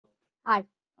Hi.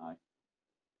 Aye.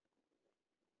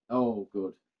 Oh,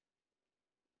 good.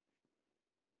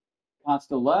 Card's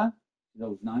still there. That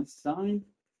was nice sign.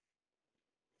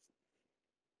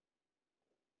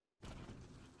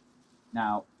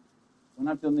 Now, when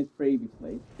I've done this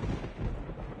previously,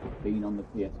 been on the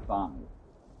PS5.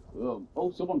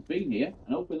 Oh, someone's been here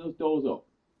and opened those doors up.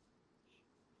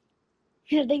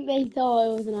 I think they thought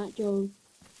it was an actual.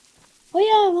 Oh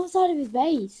yeah, I'm outside of his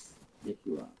base. Yes,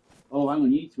 you are. Oh, hang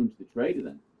on, you need to run to the trader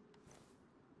then.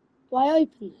 Do I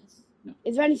open this? No.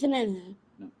 Is there anything in here?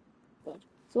 No. Good.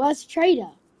 So where's the trader?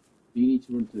 You need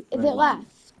to run to the trader. Is it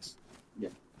left? Yeah.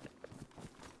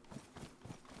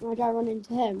 Or do I run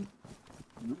into him?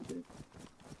 No, dude.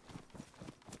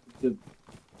 It's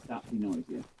the noise,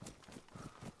 yeah.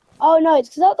 Oh no, it's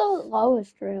because that's the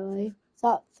lowest really. It's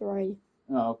at 3.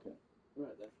 Oh, okay.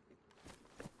 Right then.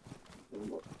 Have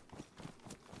a look.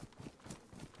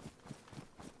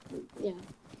 Yeah.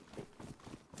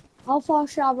 How far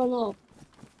should I run up?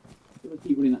 You'll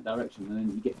keep running that direction and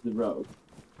then you get to the road.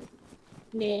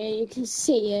 Yeah, you can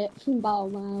see it from about a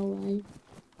mile away.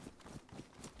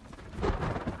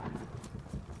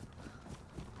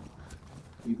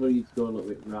 You probably need to go a little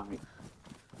bit right.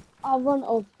 I'll run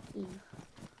up. Yeah.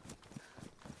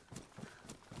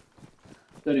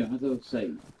 So anyway, as I was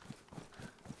saying,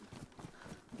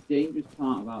 the dangerous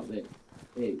part about this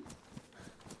is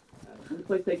on the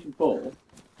PlayStation 4,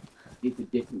 it's a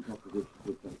different proposition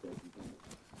to the PlayStation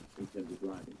 5 in terms of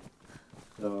driving.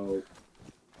 So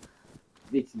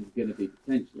this is going to be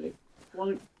potentially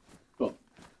quite fun.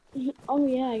 Oh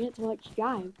yeah, I get to watch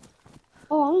drive.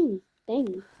 Oh, I'm on the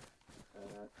thing.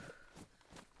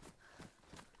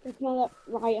 Look at my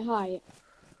right height.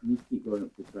 You need to keep going up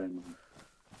the train line.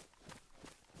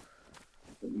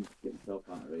 I don't need to get myself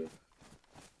out of here.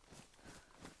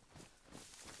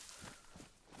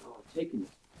 Oh, taking the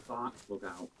spark plug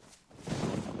out.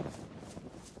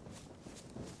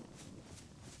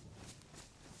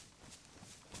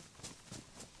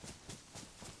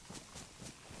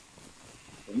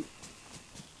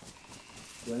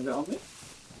 Do I have it on me?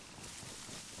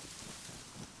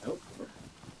 Oh.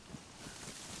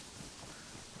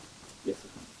 Yes, I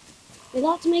can. We'd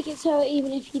like to make it so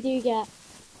even if you do get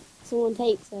someone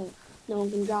takes it, no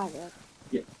one can drive it.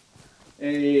 Yeah.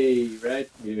 Hey, Red,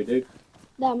 what do you do?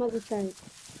 There, I'm at the train.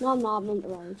 No, I'm not. I'm on the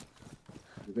road.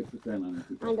 The Victor train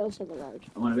line. And also the road.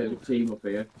 I'm on a bit of a team up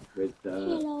here with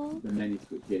Hello. the many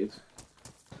switches.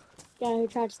 Guy who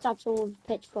tried to stab someone with a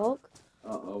pitchfork.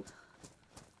 Uh-oh.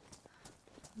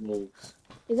 Wolves.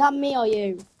 Is that me or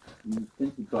you?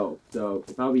 Potentially both. So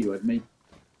if I were you, I'd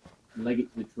leg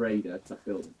it to the trader to that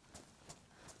building.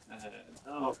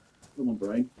 Oh, come on,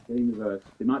 brain. Get in reverse.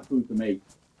 They might come for me.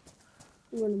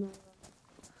 Run him over.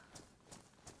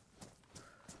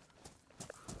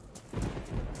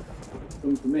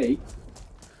 Come for me.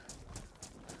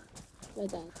 We're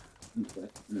dead. Okay.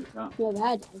 No, can't. No,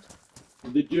 they're dead.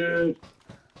 The dude.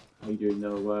 How you doing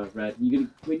though, Red? When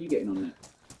are you getting on next?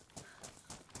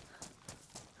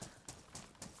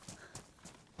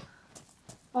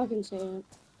 I can see it.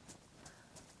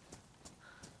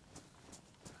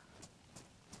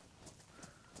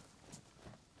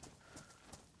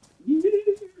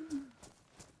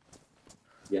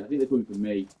 Yeah, I think they're coming for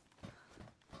me.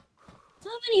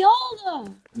 How many are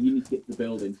there? You need to get to the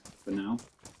building for now.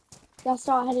 They'll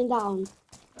start heading down.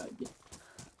 Yeah.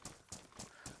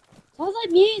 Sounds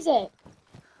like music.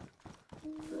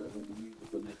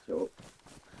 When they show up,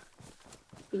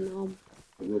 Be numb.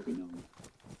 it will be known.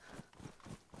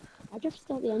 I just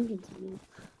start the engine tunnel.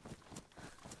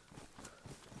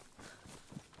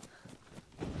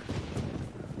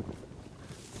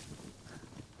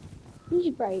 Did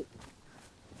you brake?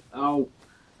 Oh,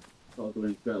 thought I was going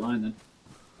in a straight line then.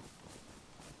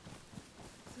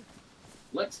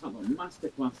 Let's have a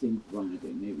masterclass in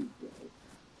driving. Here we go.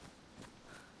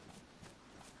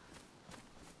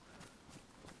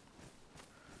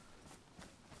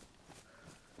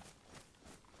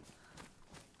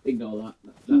 Ignore that.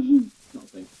 That's not a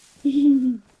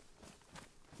thing.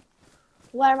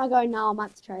 Where am I going now? I'm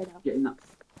at the trader. Getting that.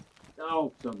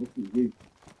 Oh, so I'm looking at you.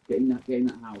 Getting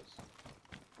that house.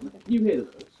 You hear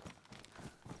those?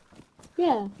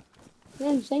 Yeah. Yeah,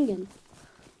 I'm singing.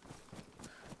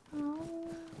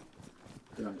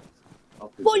 Right.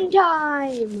 Fun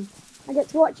time! I get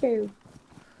to watch you.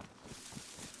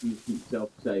 You keep yourself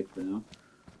safe for now.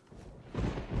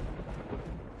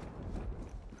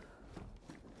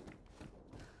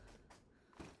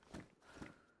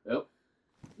 Yep.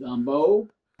 Lambo.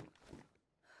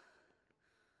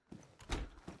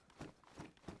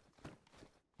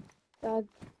 Dad.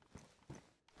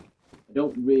 I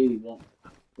don't really want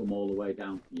to come all the way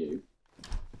down to you.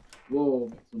 Whoa,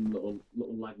 make some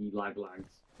little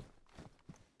lags.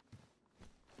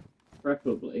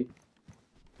 Preferably,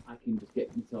 I can just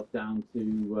get myself down to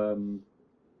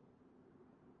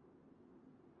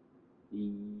the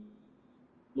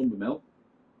lumber mill,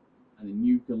 and then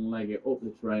you can leg it up the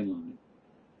train line.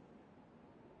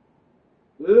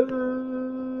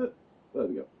 There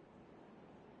we go.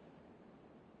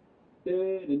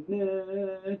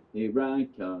 Da-da-da, here I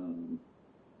come.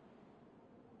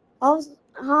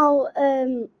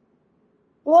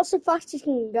 What's the fastest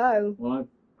you can go? Well,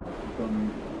 I've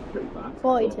gone pretty fast.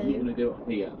 42. But I'm not going to do it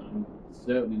here. I'm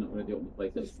certainly not going to do it on the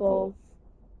PlayStation 4.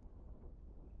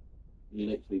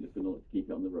 Literally just going to keep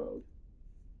it on the road.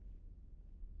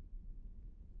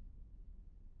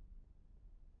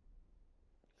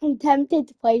 I'm tempted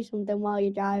to play something while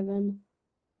you're driving.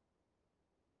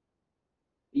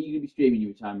 Are you going to be streaming your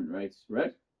retirement race,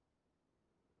 Red?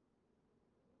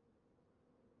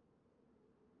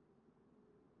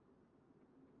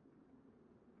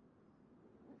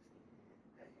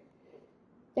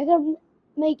 They're gonna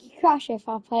make you crash if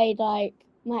I played like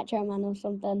Metro Man or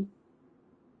something.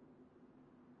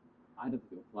 I don't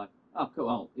think it'll play. Oh, cool.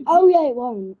 Well, Oh yeah, it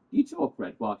won't. you talk,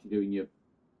 Red, whilst you're doing your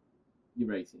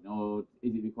racing, or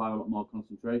is it require a lot more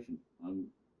concentration? I have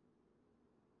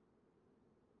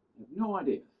no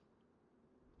idea.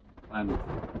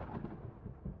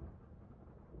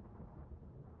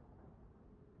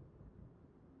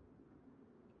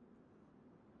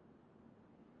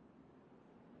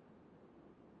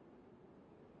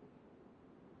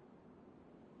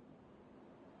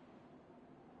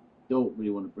 Don't really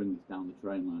want to bring this down the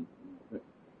train line,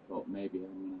 but maybe I'm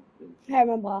going to have to. I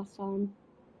remember last time.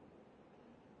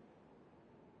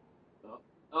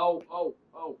 Oh,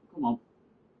 come on.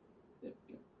 There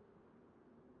we go.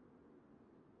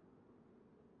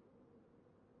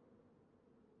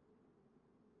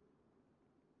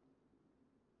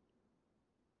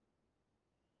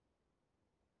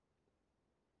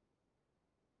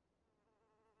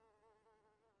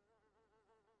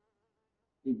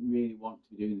 Didn't really want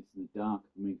to be doing this in the dark, if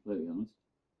I'm being completely honest.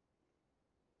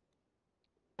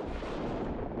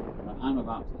 But I'm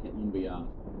about to hit Lumberyard.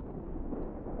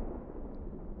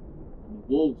 And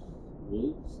wolves.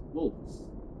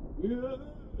 Yeah,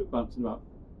 bouncing about.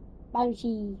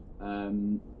 Banshee.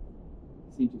 Seem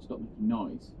to have stopped making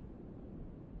noise.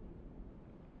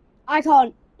 I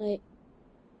can't. Like,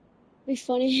 be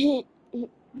funny. I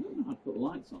don't know how to put the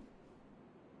lights on.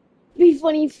 Be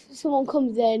funny if someone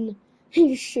comes in and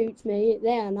just shoots me.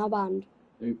 They are now banned.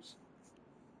 Oops.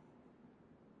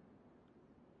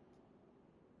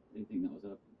 I didn't think that was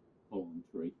a full-on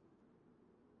tree.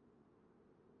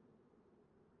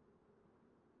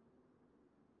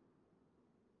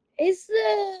 Is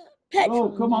the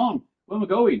petrol? Oh, come on! Where am I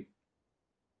going?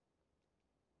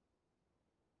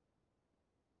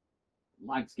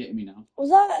 Lag's getting me now. Was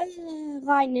that a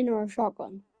lightning or a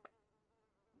shotgun?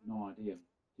 No idea.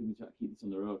 Too much to keep this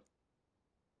on the road.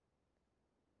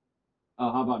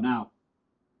 Oh, how about now?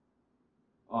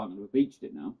 Oh, I'm going to have beached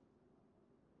it now.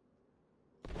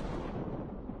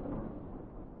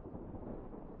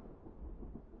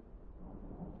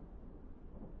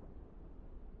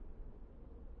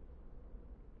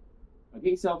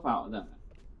 Get yourself out of there.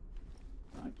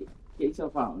 Right, get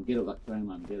yourself out and get up that train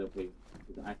line and get up here.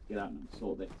 Because I have to get out and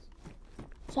sort this.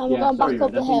 So I'm going sorry, back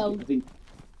up Red, the hill. I think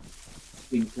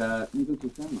you go to the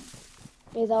train line.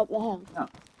 Is up the hill? No.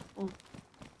 Oh.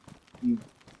 You.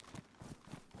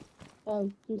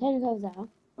 Oh, container goes there.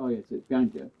 Oh, yeah, so it's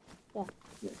behind you. Yeah.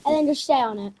 Yeah. And then just stay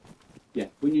on it. Yeah,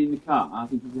 when you're in the car, I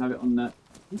think you can have it on the.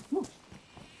 Push.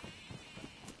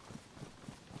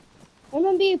 I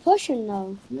remember you pushing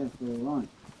though. Yeah, so right.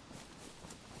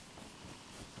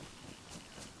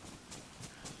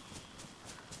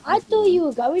 I thought you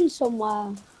were going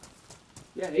somewhere.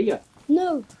 Yeah, here.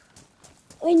 No.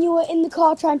 When you were in the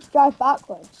car trying to drive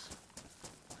backwards.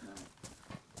 No.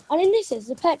 And in this is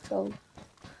the petrol.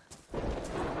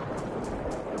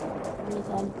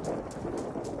 Anything.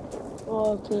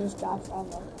 Or can you just drive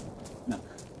forever? No.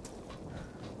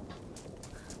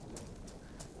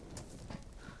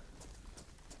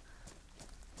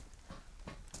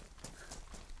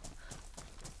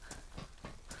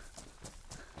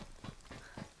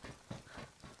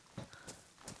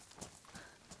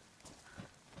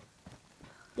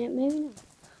 Yeah, maybe not.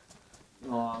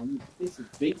 Oh, this is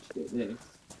beached it, this.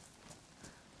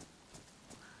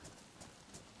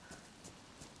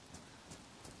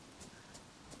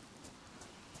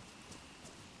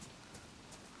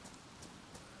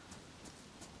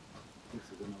 This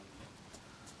is annoying.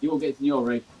 You won't get to your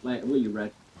race later, will you,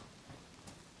 Red?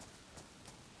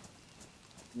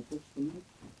 Can I push for me?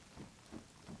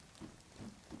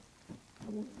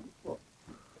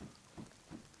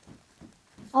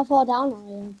 How far down are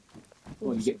you?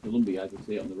 When you get to Lumberyard, you'll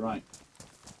see it on the right.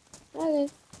 Okay.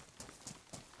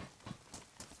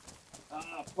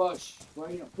 Ah, push! Why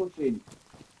are you not pushing?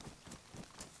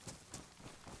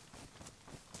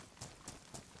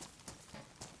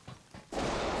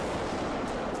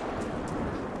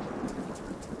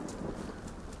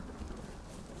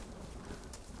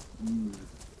 Mm.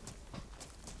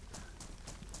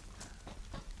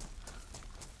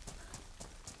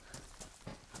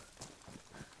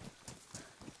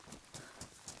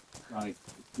 Right,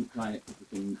 keep trying it if you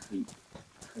can keep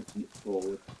edging it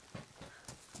forward.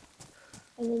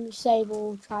 And then you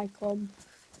Sable try come.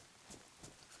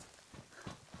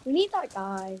 We need that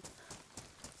guy.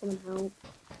 Come and help.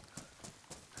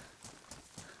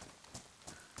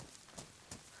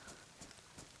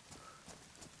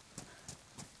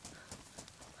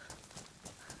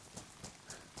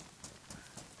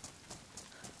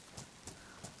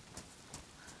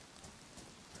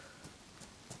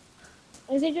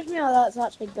 Is it just me or that's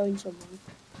actually going somewhere?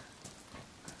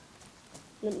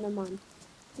 No, never mind.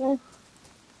 Yeah.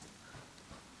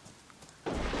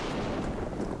 Do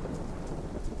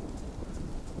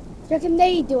you reckon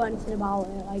they'd do anything about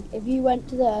it? Like, if you went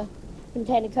to the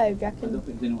container cove, do you I reckon... don't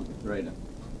think there's anyone to trade it.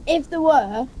 If there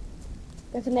were, do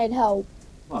you reckon they'd help?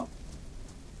 Well,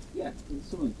 yeah,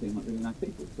 some of them seem like really nice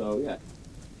people, so yeah,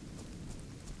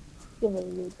 Give it a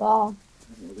new bar.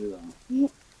 I think we'll do that. Yeah.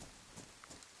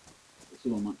 But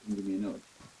someone might come give me a nudge.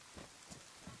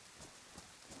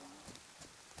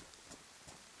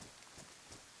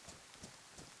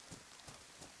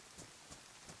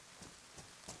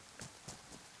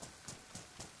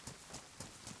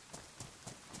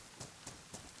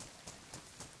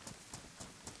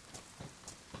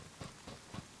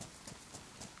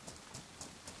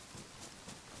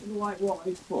 Like what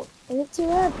is put? Is it too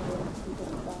early or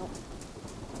something like that?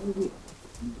 Maybe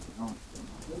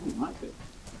it might be.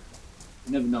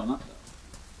 You never know that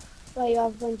though. Well, you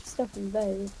have a bunch of stuff in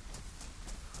both.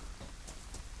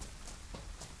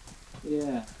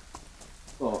 Yeah.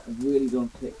 But I really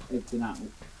don't take everything out.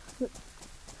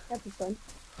 That'd be fun.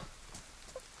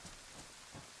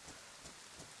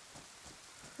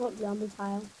 What zombie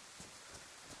pile?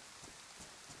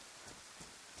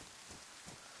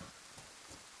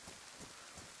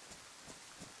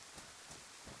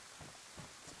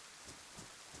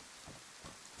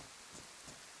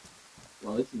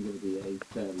 Well, this is going to be a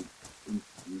fairly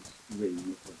instant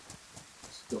stream of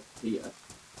stuff here.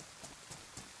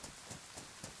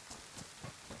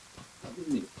 That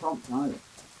doesn't need a prompt either.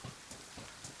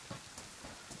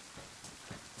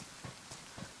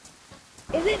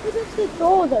 Is it because the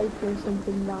door's open or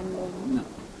something random? No.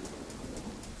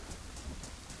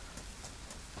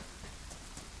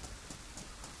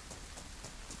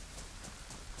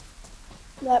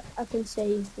 Yep, I can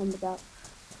see number that.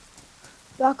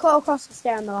 So I'll cut across the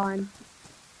stair on the line.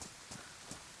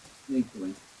 Need to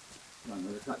win. Right,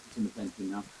 we're attracting some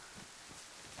attention now.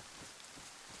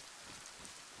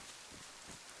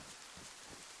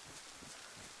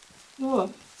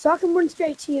 Oh. So I can run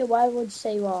straight to you, where would you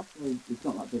say you are? Well, it's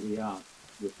not that big a yard.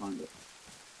 You'll find it.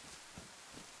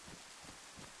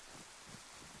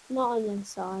 Not on this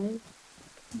side.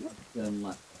 Turn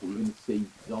left. But you're going to see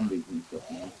zombies and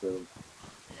stuff now, so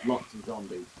lots of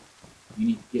zombies. You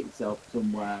need to get yourself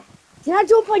somewhere. Can I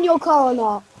jump on your car or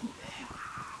not?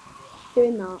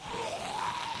 Doing that. Okay,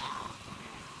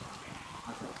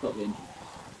 I'll stop the engine.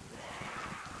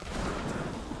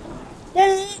 Na,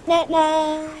 na,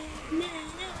 na,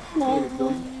 Get it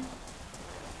done.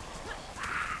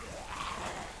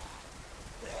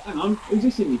 Hang on, who's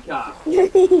this in your car? na.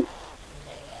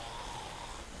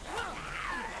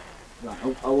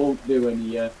 Right, I won't do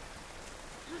any.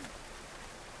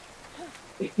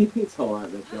 It's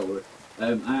alright, then, don't worry.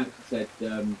 I actually said,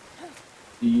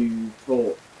 do you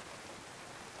talk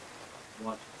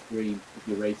watch stream if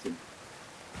you're racing?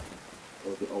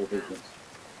 Or is it all business?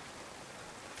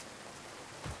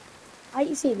 I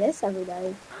can see this every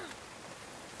day.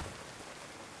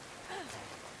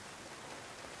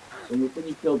 When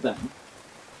you killed them,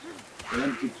 they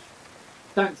emptied.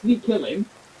 Thanks, did you kill him?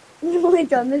 You've only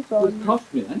done this It would one.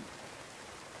 cost me then.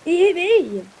 Eat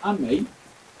me. And me.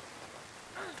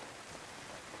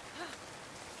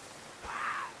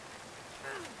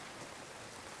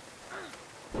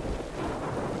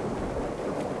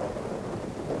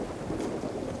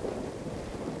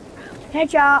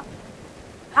 Headshot.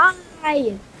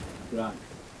 Hi. Right.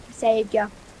 Saved you.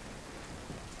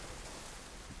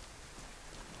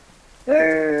 Right,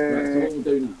 so what we'll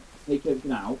do now, take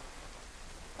everything out.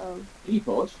 Oh. Can you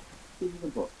push? See if you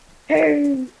can push.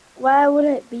 Where would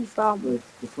it be from?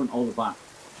 The front or the back.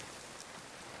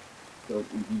 so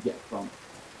you get a prompt.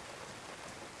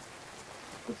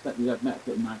 Expect you have met a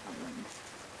bit of my range.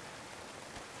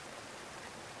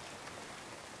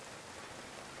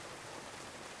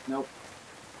 Nope.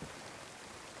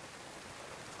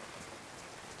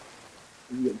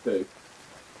 You get food.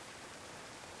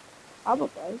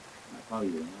 Probably. That's how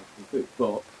you have some food.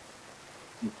 But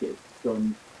you get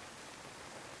done.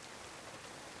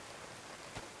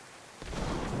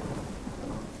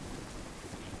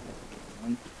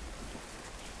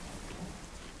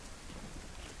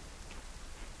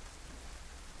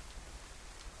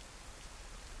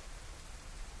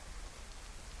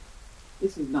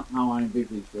 This is not how I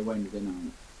envisaged a Wednesday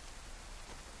night.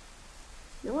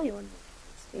 No, you wouldn't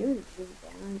experience it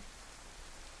again.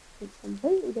 It's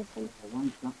completely different. Why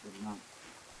is that with that?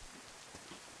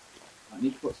 I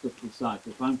need to put stuff to the side,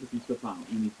 so if I'm putting stuff out,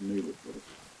 you need to move it, buddy.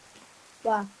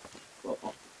 Wow. Well,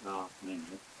 off the car,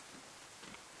 mainly.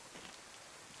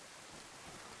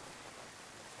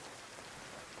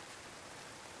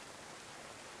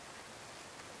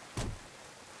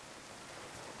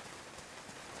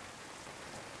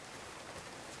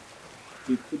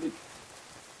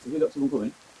 Have you got someone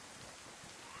coming?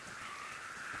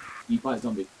 You fight a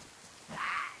zombie.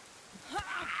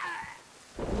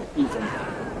 Keep them.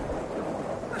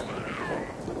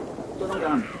 Go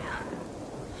down.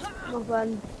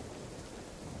 Nothing.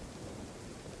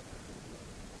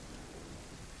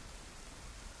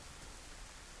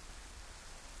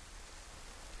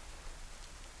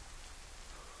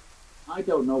 I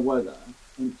don't know whether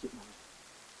emptying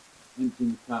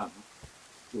the car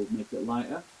will make it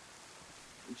lighter.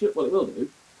 It should, well, it will do.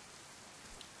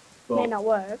 But, May not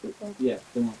work. But... yeah,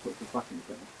 then we'll put stuff back in the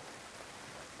car.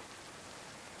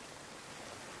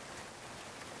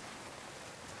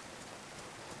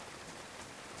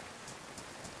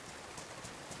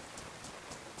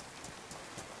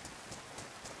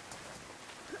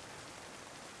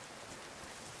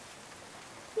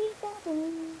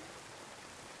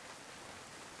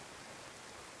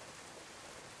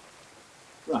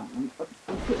 Right,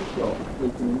 I'm pretty sure we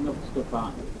can enough stuff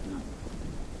out of it now.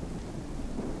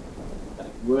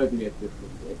 We're going to be able to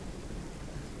put it.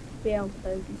 Be able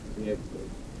to. Be able to.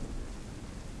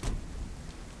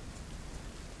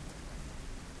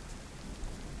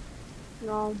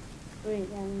 No, we ain't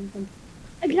getting anything.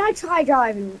 Can I try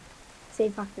driving? See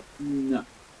if I can. No.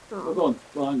 Oh. Well, go on.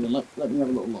 Well, hang on. Let me have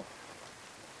a little look.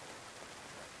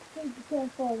 Take the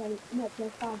careful and not so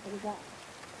far for the guy.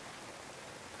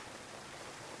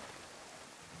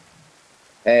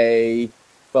 Hey,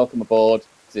 welcome aboard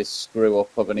this screw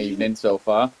up of an evening so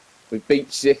far. We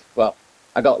beached it. Well,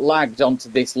 I got lagged onto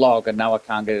this log and now I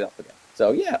can't get it off again.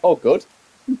 So yeah, all good.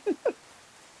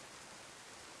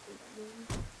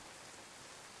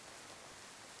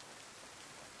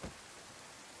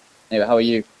 Anyway, how are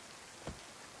you?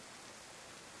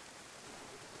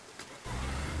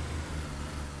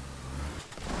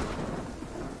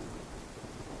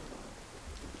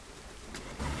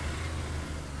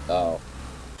 Oh.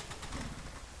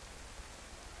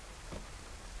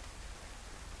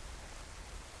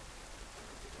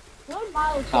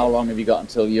 How long have you got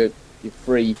until you're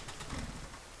free?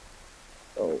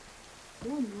 Oh.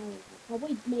 1 mile. I'll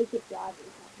probably make it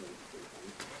driving.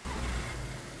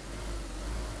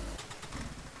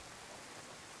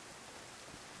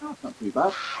 Oh, it's not too bad.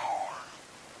 Not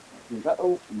too bad.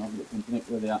 Oh, I'm having a bit of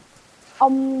where they are.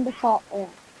 On the top, yeah.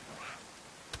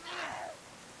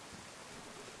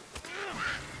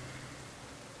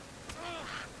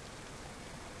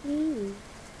 Mm.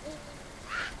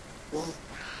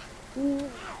 Mm.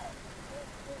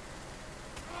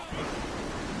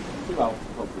 2 hours to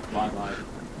probably fly by. I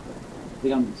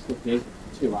think I'm stuck here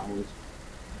for 2 hours.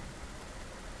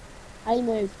 How do you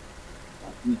move?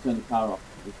 Like, can you turn the car off?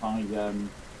 If I,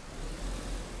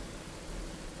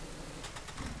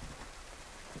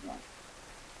 right.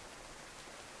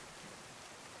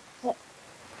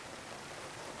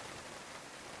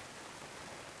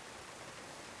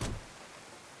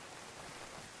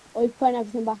 Or you putting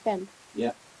everything back in?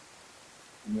 Yeah.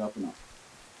 Can you open up?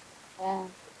 Yeah.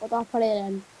 What do I put it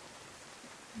in?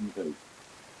 You do.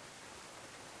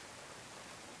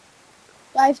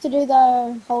 Do I have to do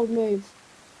the hold move?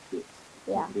 Yes.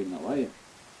 Yeah. You're doing that way, yeah.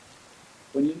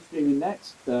 When you're streaming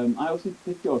next, I also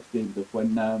pick your streams up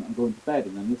when I'm going to bed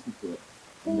and then listen to it.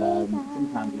 And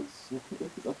sometimes it's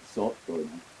like a sort going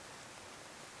on.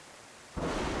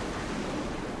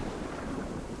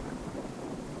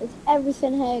 Is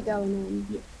everything here going on?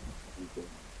 Yeah. Okay.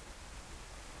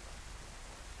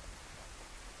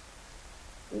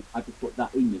 I just put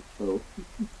that in this though.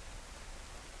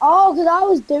 Oh, because I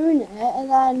was doing it and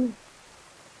then...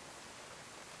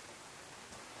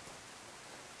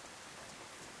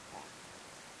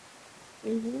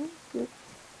 Mm-hmm.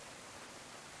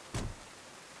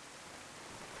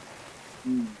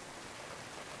 Hmm.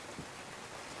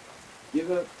 You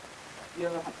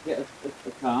ever have to get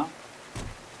a car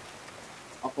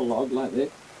off a log like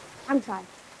this? I'm trying.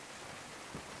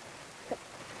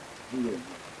 Yeah.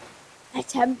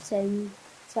 Attempting.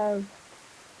 So,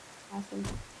 awesome.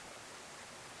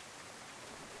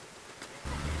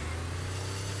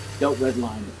 Don't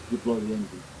redline it. You blow the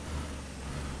engine.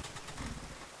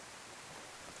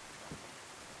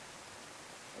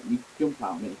 You jump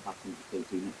out and make a passenger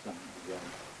safety next time as well.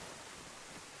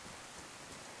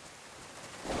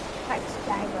 Thanks,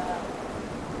 Gyro.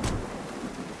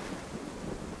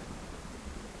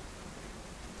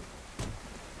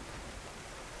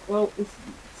 Well, it's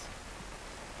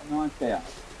a nice day out.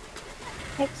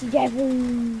 Thanks,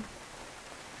 Gyro.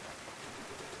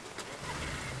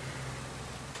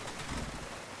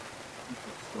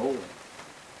 It's stolen.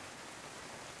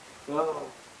 Oh,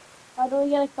 How do we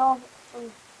get a car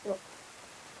from stuck?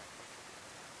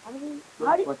 How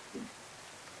good question.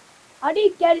 how do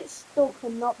you get it stuck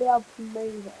and not be able to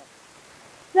move it?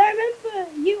 'Cause I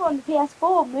remember you on the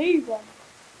PS4 moving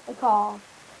the car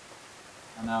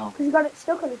I know. because you got it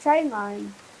stuck on the train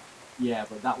line. Yeah,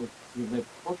 but that was because they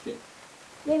push it.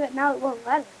 Yeah, but now it won't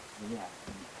let it. Yeah,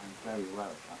 I'm very aware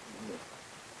of that. Really.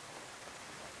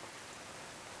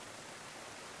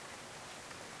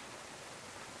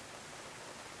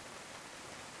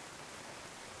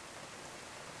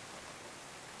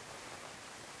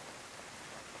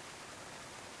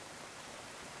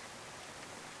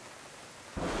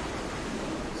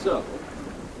 So,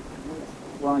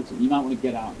 right, you might want to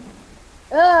get out.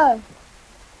 Ugh! I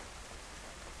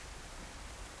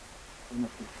don't know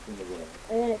if it's going to work.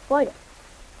 And then it exploded.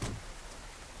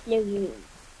 No, you.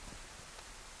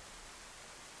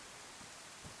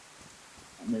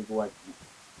 I'll move away from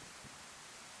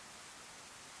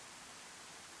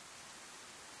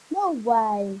No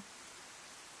way.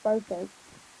 Broken. it.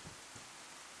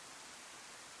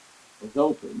 It's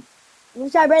open.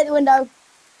 Wish I break the window.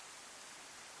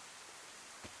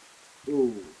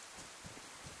 Ooh.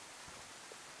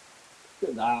 Look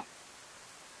at that.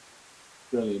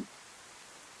 Brilliant.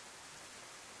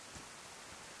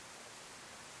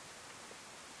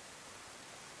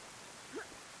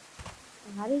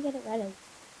 How do you get it ready?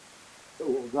 Oh,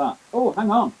 what was that? Oh,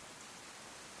 hang on.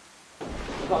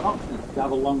 I've got an option to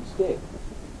have a long stick.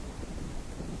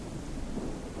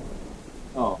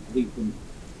 Oh, I think you can.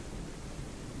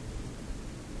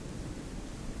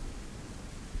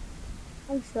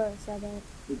 I'm sure it said it.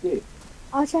 It did.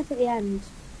 I'll check at the end.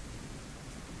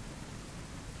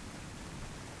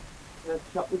 Let's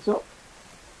chop this up.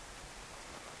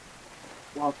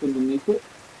 Whilst underneath it.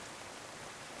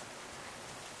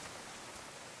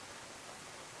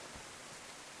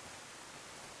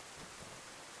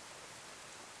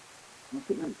 What's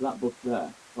it meant to that bush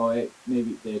there? Oh,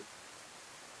 maybe it did.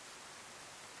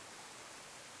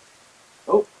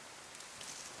 Oh,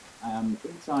 I am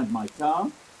inside my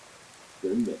car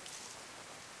doing this.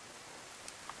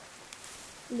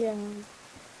 Yeah.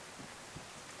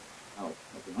 Oh,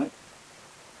 that's right.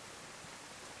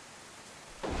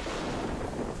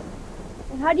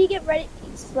 And how do you get ready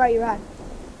to spray your hand?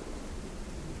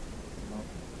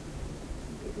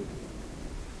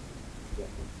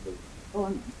 Oh,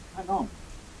 hang on.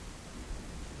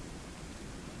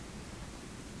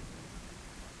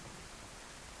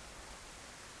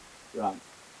 Right.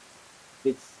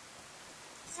 It's.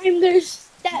 I'm gonna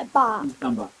step back.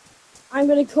 Stand back. I'm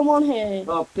gonna come on here.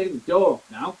 Oh, take the door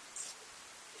off now.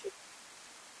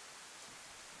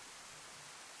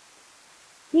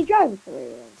 Do you drive with 3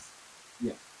 wheels?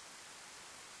 Yeah.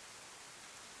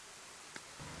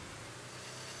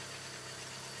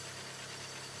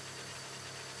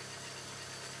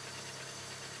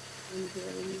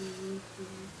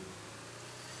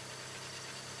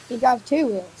 You drive 2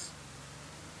 wheels?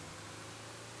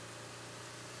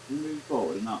 You move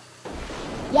forward or not?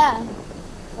 Yeah.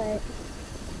 Wait.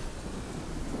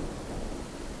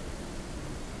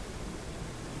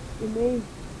 You move.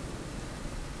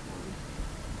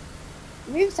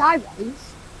 You move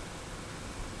sideways.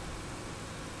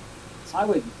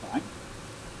 Sideways is fine.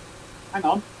 Hang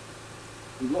on.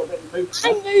 There's a little bit of movement.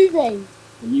 I'm moving.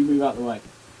 And you move out the way.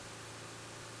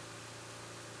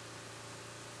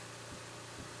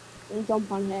 I'm gonna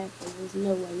jump on here because there's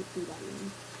no way you can get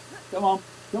me. Come on.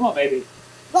 Come on, baby.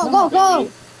 Go, Come go, on, go!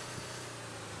 baby.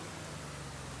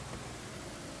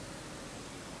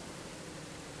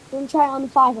 You want to try it on the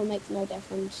 5 or makes no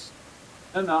difference?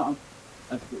 No.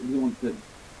 I really want to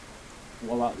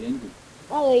blow out the engine.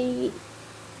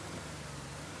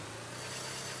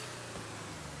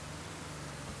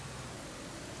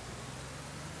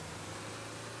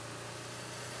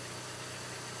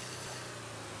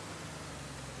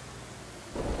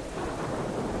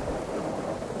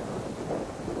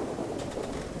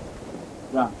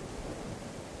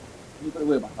 the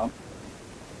wheel back on.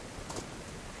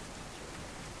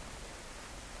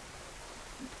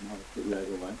 Now let's put the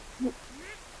other away.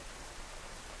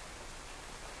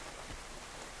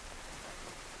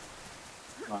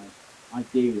 Right.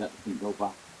 Ideally, that doesn't go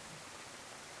back.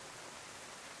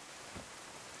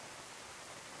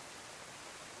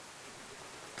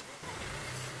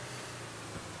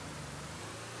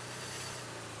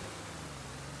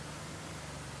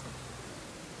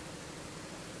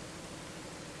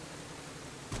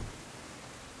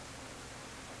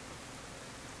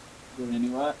 Going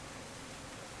anywhere?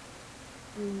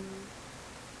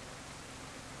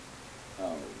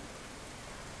 Oh.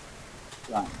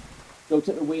 Right. Go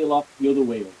take the wheel off the other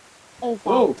wheel.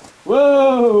 Whoa!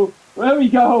 Whoa! There we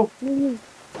go!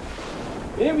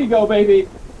 Here we go, baby!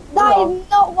 That is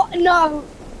not what. No!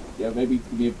 Yeah, maybe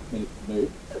give me a minute to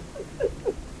move.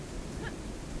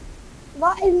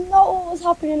 That is not what was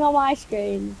happening on my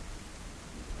screen.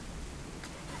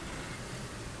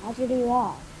 How'd you do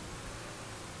that?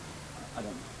 I don't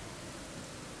know.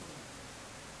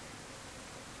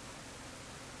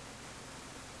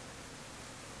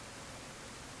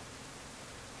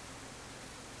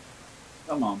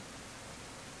 Come on.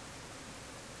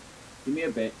 Give me a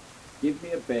bit. Give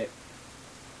me a bit.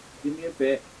 Give me a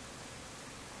bit.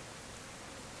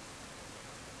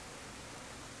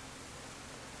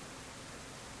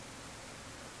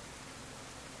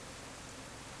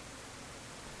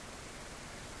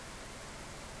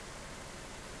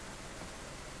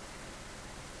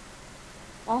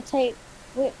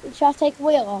 Shall I take the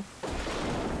wheel off?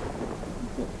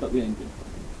 Stop the engine.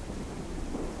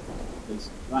 Because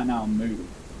right now I'm moving.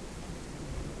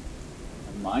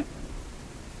 Never mind.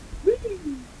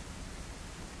 Whee!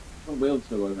 Front wheel's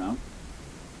still going around.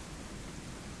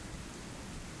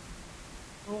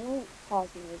 I won't pause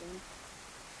moving.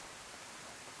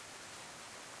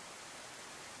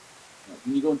 Right,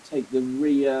 can you go and take the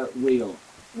rear wheel?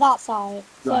 That side.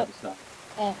 Driver's side.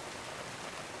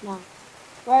 No.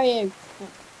 Where are you?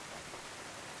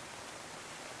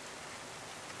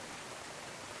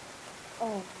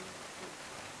 Oh.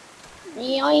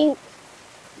 Yoink.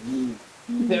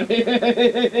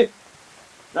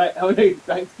 Right, how are we?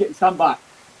 Right, stand back.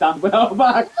 Stand well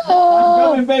back.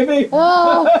 Oh. I'm coming, baby.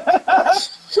 Oh.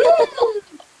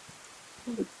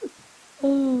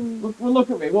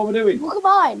 Look at me. What we're doing? Look at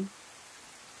mine.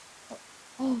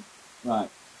 Oh. Right.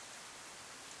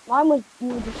 Mine was you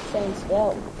were just staying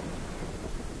still.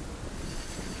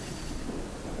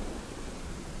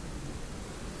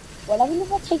 What happens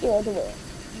if I take your other way?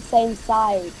 The same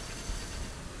side.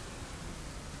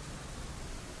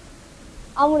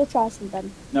 I'm gonna try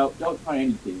something. No, don't try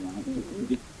anything, right?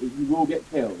 You will get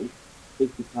killed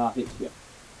if the car hits you.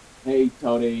 Hey,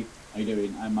 Toddy, how you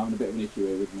doing? I'm having a bit of an issue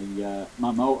here with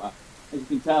my motor. As you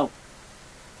can tell,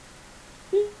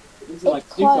 this is like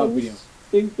TikTok video.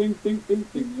 Ding, ding, ding, ding,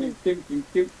 ding, ding, ding, ding,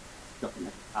 ding. Drop it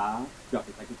like a car. Drop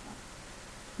it like a car.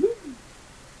 Woo!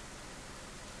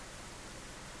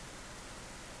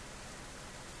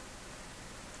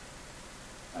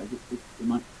 It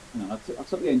might, you know, I'll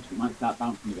stop the engine. It might start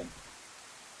bouncing again.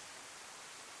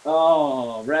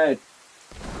 Oh, red.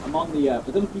 I'm on the, I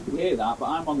don't know if you can hear that, but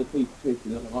I'm on the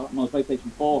PlayStation, I'm on the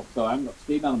PlayStation 4, so I haven't got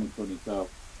Steam elements running, so.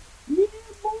 Yeah,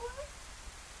 boy.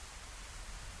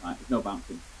 Right, there's no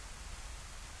bouncing.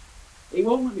 It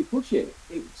won't let me push it.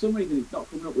 For some reason, it's not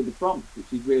coming up with the prompt,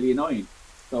 which is really annoying.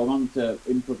 So I'm having to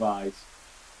improvise.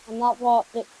 And that's what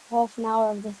the half an hour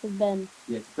of this has been.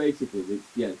 Yeah, basically, it's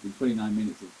been 29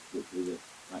 minutes of literally this.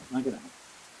 Right, can I get out?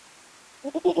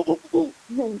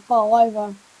 Fall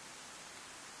over.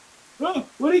 Oh,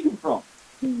 where did he come from?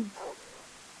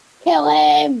 Kill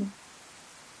him!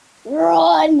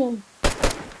 Run!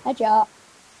 Headshot.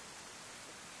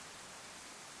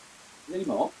 Is there any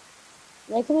more?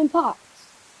 They come in packs.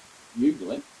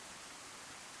 Usually.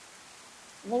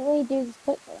 I think we do this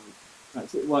quickly. Right,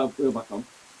 sit the wheel back on.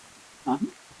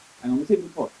 Hang on, let's hit the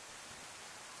push.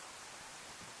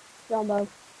 Jumbo.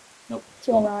 Nope.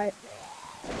 To your right.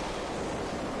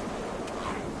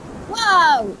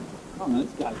 Whoa! Oh no,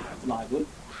 this guy's lively.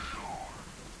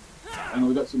 Hang on,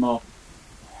 we've got some more.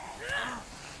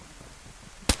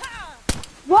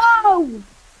 Whoa!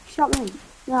 Shot me.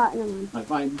 No, never mind. Right,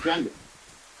 fine, behind it.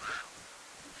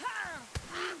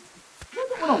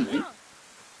 What's going on, mate?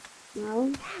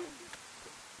 No.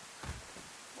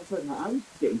 I was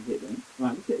getting hit then.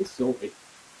 Right, let's get this sorted.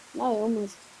 No,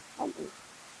 almost. This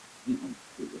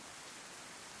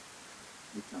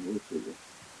time we'll shoot it.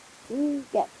 You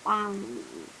get banged.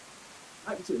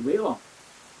 I can take the wheel off.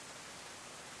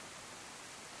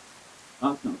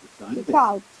 That's not a good sign, is it?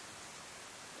 Crouch.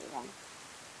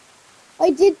 I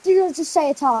did just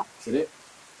say attack. Did it?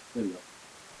 There we go.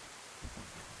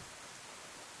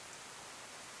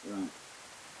 Right. Is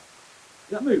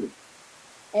that moving?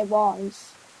 It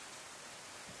was.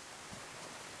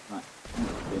 Right.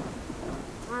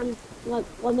 And look,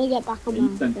 let me get back on my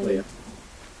Instant thing. clear.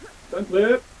 Stand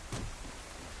clear.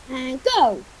 And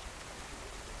go!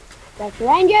 Get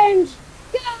your engines!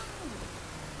 Go!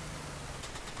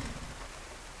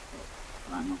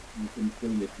 Right, now, you can see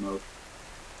this mode.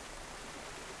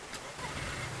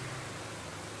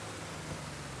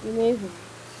 You're moving.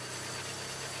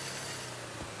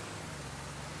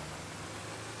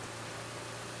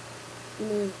 You're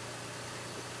moving.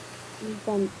 You've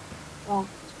gone left.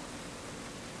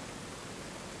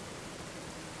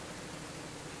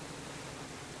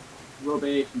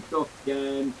 Rubbish, I'm stuck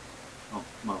again. Oh,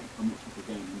 well, I'm not stuck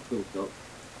again, I'm still stuck.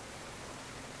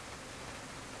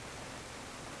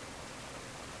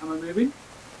 Am I moving?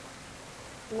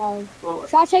 No. Well,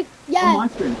 Should I take... on Yeah, my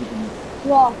screen, you can...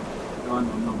 you are. No,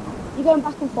 I'm not. You're going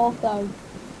back and forth though.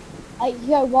 Like, you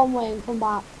go one way and come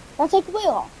back. Should I take the wheel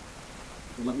off?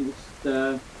 So let me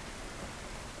just,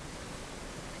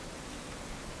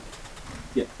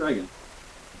 yeah, try again.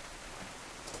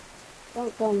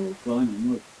 Don't go me. Well, hang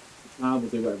on, look. The car will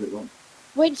do whatever it wants.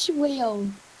 Which wheel?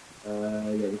 Yeah,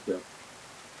 this go.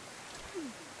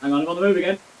 Hang on, I'm on the move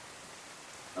again.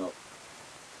 Oh.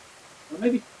 Well,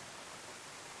 maybe...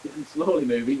 I'm slowly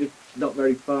moving, just not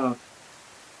very far.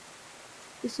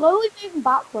 You're slowly moving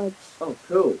backwards. Oh,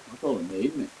 cool. That's all I need,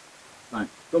 isn't it? Right,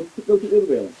 go to the other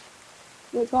wheel.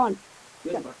 Which one?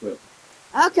 The other back wheel.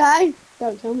 Okay.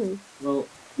 Don't kill me. Well,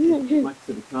 like I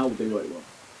said, the car will do what it wants.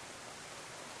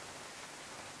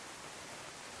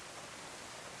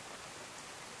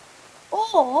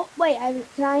 Or, wait,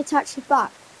 can I attach the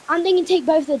back? And then you take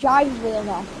both the driver's wheels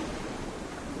off.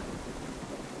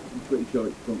 I'm pretty sure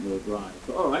it's front wheel drive.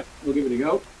 But alright, we'll give it a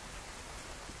go.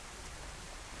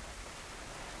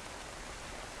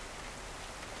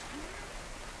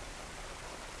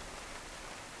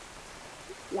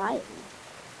 Right.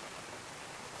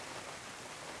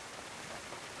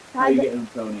 How are you getting on,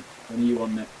 Tony? When are you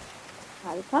on next?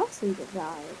 Try the passenger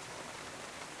side.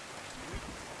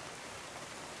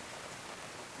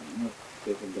 I'm going to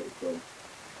see if I can get this going.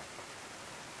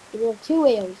 We have two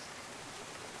wheels.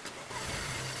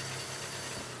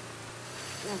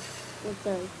 Yeah, let's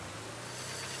go.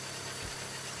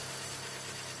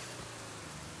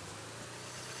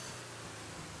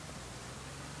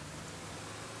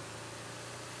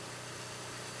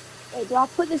 Wait, do I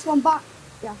put this one back?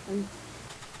 Yeah.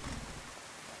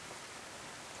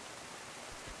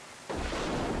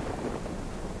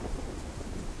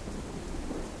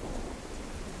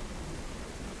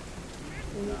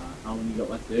 How long you got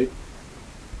left to do?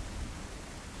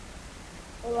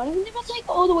 Wait, what if I take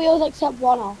all the wheels except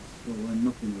one off? Well, then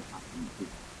nothing will happen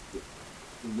because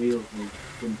the wheels need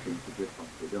something to grip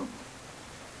onto, don't they?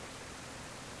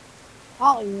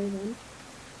 Partly moving.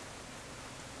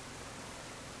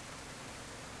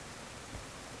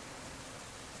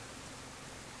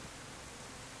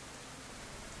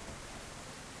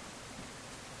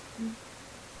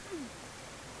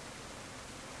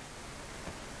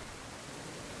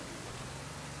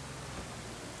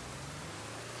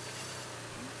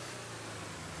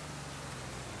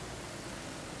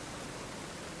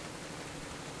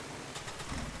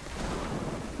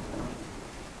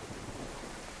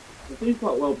 It seems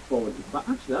quite well forward, but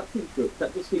actually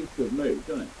that just seems to have moved,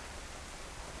 doesn't it?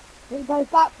 Take both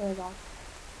back wheels off.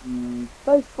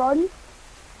 Both front.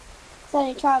 Then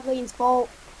it trampoline's fault.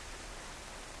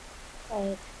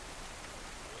 Wait.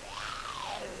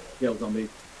 Kill zombies.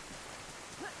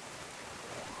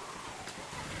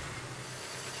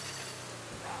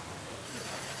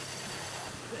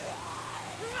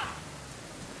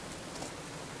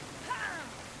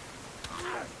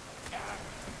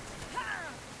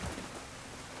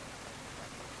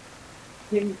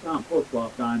 Things can't push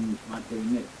whilst I'm like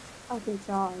doing this. I can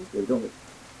try. Yeah, don't we?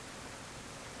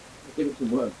 Give it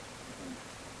some work.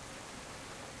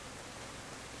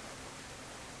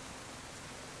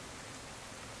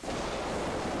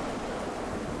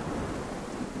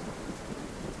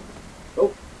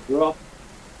 Oh, we're off.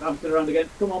 Bouncing around again.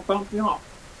 Come on, bounce me off.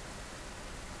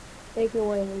 Take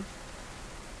your wheels.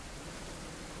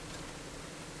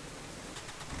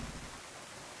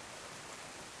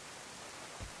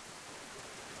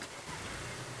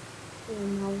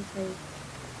 And I'll take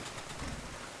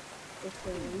this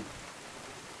one.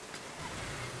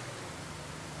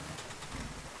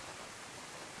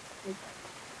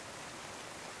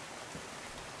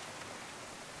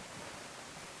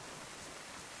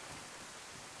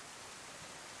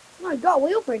 Oh, I got a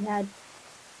wheel print head.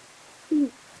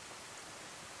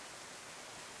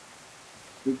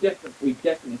 We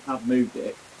definitely have moved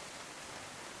it.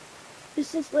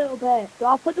 Just this little bit. So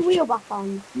I'll put the wheel back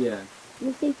on. Yeah. Let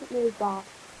me see if it moves back.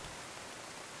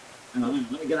 Hang on,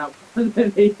 let me get out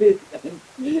underneath it then.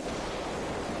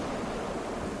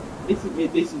 This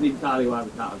is entirely why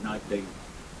we can't have nice things.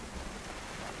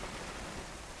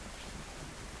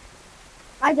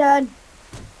 Hi, Dad.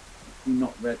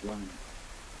 Not red line.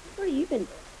 What have you been doing?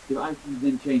 If I can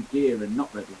then change gear and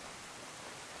not red line.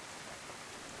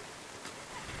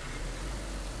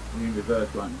 I'm in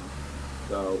reverse right now.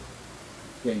 So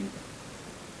change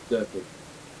circle.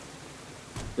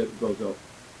 Circle goes up.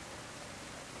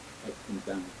 X comes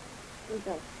down.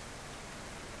 Okay.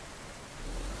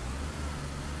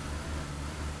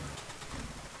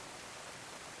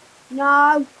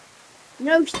 No.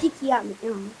 No sticky at me.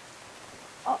 No.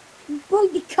 Oh, you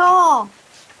broke the car.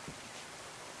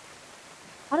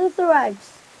 How do the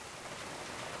eggs?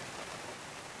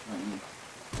 Right now.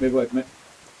 Move away from it.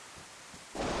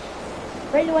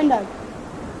 Break the window.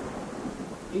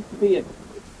 It used to be a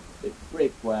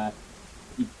trick where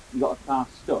you got a car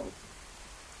stuck.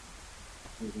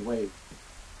 There's a way of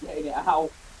getting it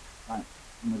out. Right,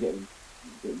 I'm getting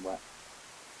wet.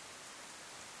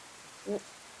 Yep.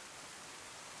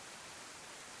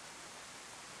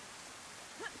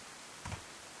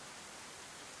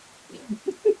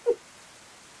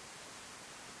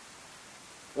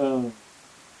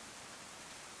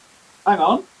 Hang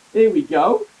on, here we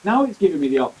go. Now it's giving me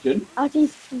the option. I've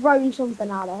just thrown something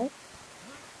at it.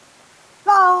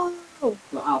 Go! Look,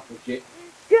 I'll push it.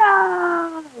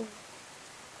 Go!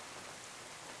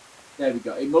 There we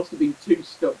go. It must have been too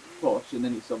stuck to push, and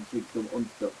then it's obviously some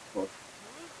unstuck to push.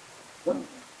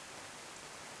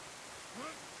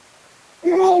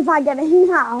 Oh, If I get it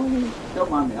now.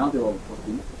 don't mind me, I'll do all the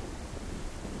pushing.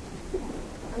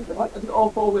 Right, has it got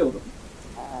all four wheels on?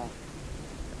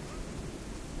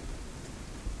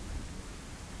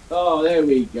 Oh, there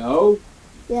we go.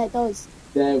 Yeah, it does.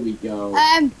 There we go.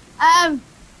 Where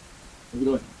we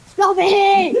going? Stop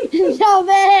it! Stop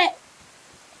it!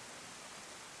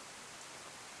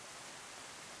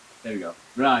 There we go.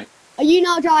 Right. Are you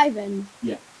not driving?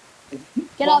 Yeah.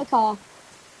 Get out of the car.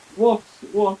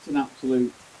 What an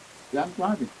absolute... Yeah, I'm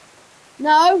driving.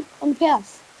 No, on the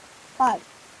PS. 5.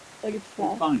 Or just It's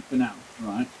 4. fine for now.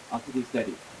 Right. I'll take it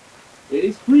steady. It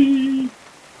is free!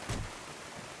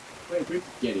 Wait for it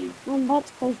to get in. I'm about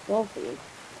to close the door for you.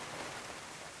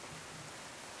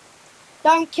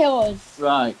 Don't kill us.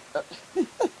 Right. We've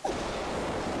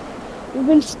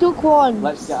been stuck once.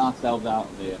 Let's get ourselves out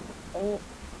of here. There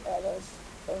it is.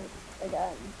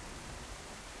 Again.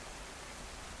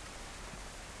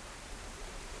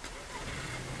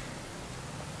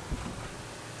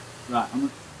 Right, I'm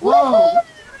gonna... Whoa!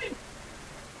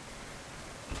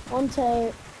 1,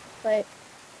 2, 3.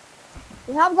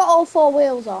 We have got all 4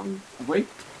 wheels on. Have we?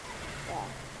 Yeah.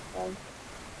 So.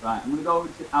 Right, I'm gonna go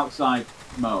into outside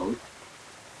mode.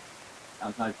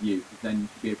 Outside view, because then you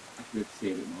should be able, I should be able to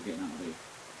see a bit more getting out of here.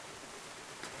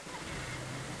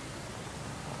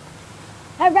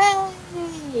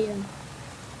 Hooray!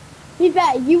 Be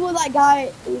better, you were that guy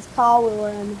whose car we were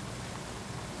in.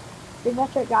 Be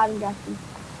better at driving, Jackie.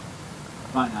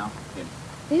 Right now, in.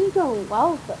 This is going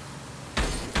well, but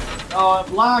Oh,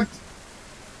 I've lagged!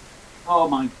 Oh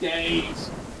my days!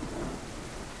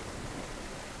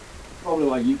 Probably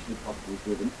why you should have possibly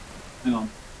driven. Hang on.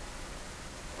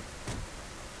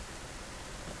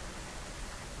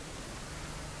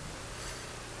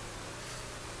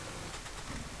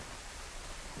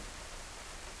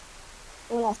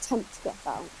 we'll attempt to get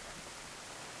out.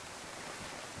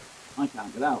 I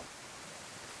can't get out.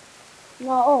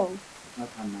 Not all. I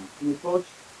can now. Can we push?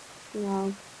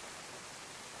 No.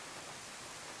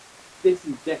 This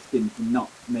is destined to not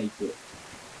make it.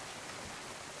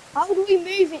 How do we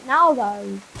move it now,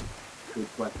 though? Good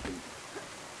question.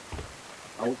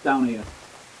 Oh, what's down here?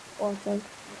 Auto. Okay,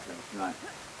 right.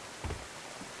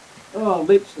 Oh,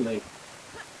 literally.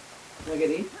 Can I get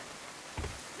in?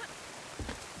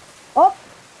 Up.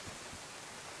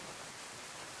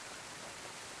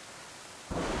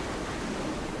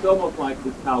 It's almost like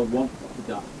this cow wants to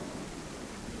die.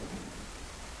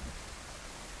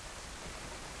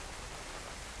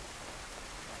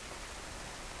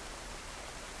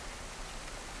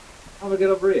 How do I get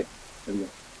over here? There we go.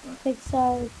 Right. Big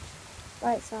side.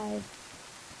 Right side.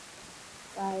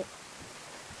 Right.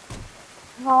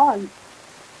 Hold on.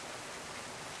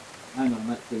 Hang on,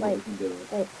 let's see what we Wait. can do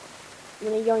with it. Wait. I'm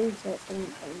gonna yoink it for one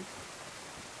thing.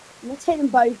 I'm gonna take them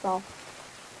both off.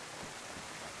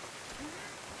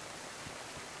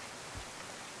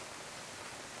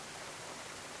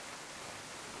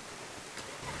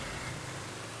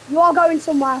 You are going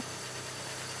somewhere.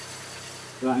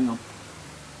 Right, hang on.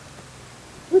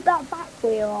 Put that back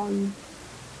wheel on.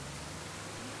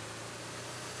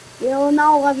 You're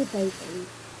now levitating.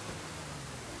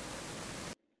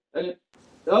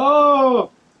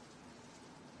 Oh!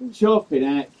 Chopping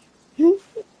heck.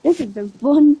 This has been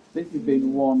fun. This has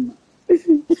been one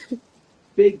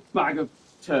big bag of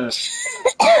turf.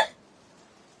 Right,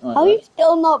 How are you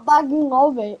still not bagging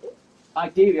of it?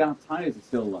 ideally, our tyres are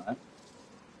still there.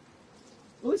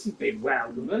 Well, this has been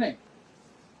well done, hasn't it?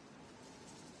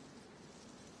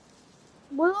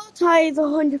 Will our tyres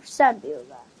 100% be there?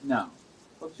 No.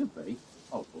 Well, it should be,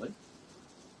 hopefully.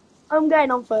 I'm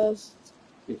going on first.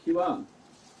 Yes, you are.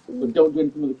 But don't do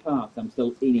anything with the car, 'cause I'm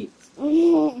still in it.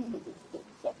 Yeah.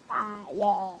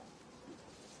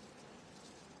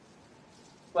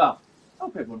 Well, I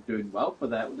hope everyone's doing well for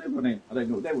that. Was everyone in? I don't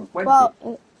know. They were 20.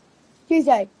 Well,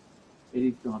 Tuesday. It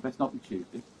is, no, I best not be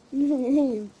Tuesday.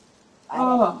 Friday.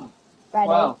 Oh, Friday.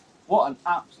 well, what an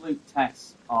absolute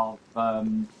test of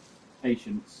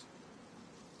patience.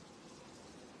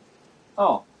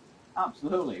 Oh,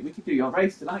 absolutely. We could do your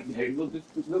race tonight, dude.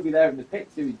 We'll be there in the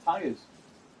pits doing tyres.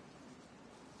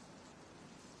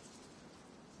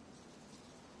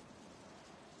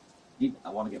 I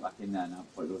want to get back in there now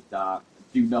before it goes dark. I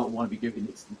do not want to be doing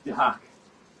this in the dark.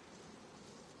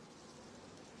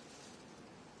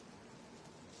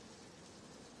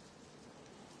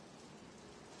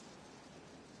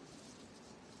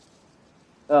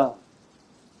 Oh,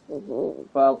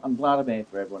 well, I'm glad I'm here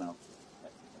for everyone else.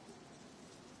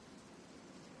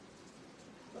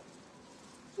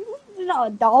 It's not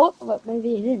a dog, but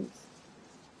maybe it is.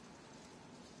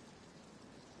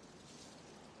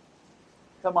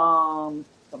 Come on.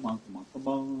 Come on, come on, come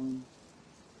on.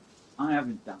 I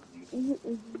haven't done it.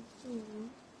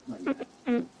 Not yet.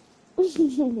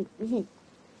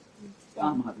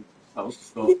 I'm having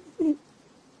toast, but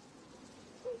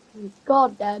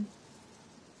God, Dad.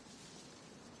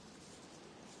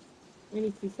 I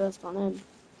need to be first one in.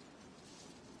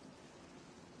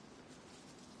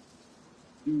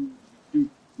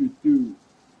 do.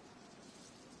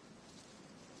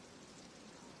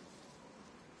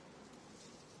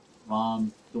 Come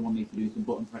on, someone needs to do some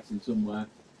button pressing somewhere.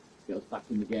 Get us back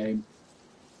in the game.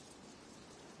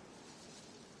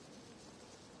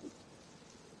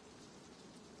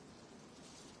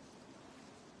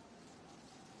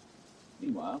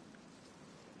 Meanwhile,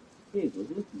 here's what's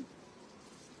listening.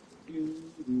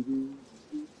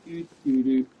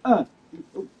 Oh,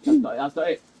 that's not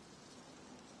it.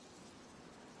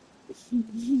 I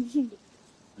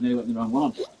nearly went in the wrong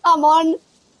one. I'm on.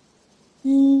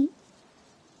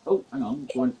 Oh, hang on.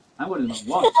 I'm going in the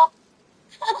wrong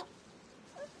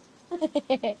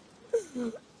one.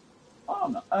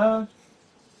 Oh, no.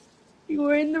 You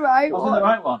were in the right I was one. in the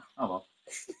right one. Oh, well.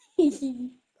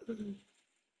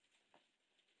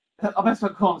 I best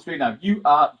not call on the screen now. You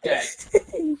are dead.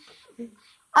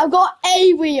 I've got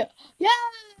a wheel. Yay!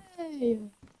 Hang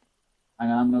on,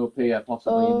 I'm going to appear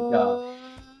possibly in the car.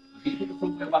 Can you put the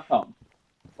front wheel back on?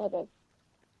 Okay.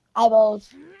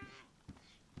 Eyeballs.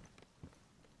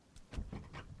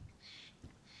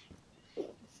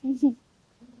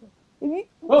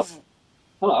 Oh,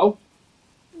 hello.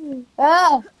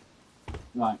 Ah!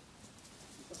 Right.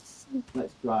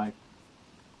 Let's drive.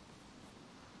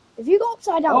 If you go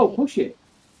upside down, Oh, push it.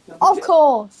 of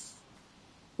course.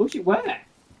 Push it where?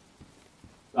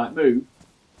 Right, move.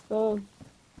 Oh.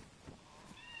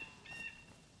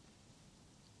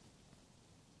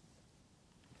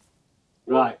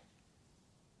 Right.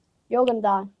 You're gonna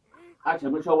die. Actually,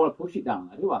 I'm not sure I want to push it down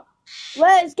there, do I?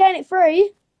 Let's get it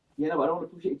free. Yeah, no, I don't want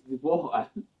to push it into the water.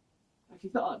 Actually,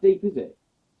 it's not that deep, is it?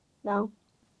 No.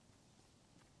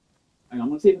 Hang on, I'm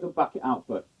going to see if I can back it out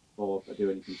first before I do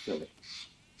anything silly.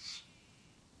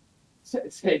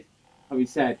 Having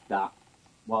said that,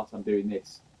 whilst I'm doing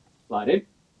this, slide in.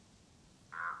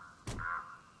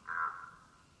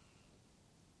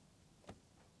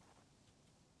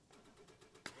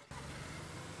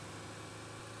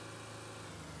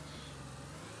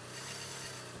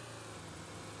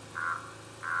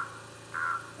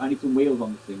 I need some wheels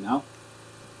on this thing now.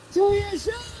 To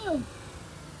yourself.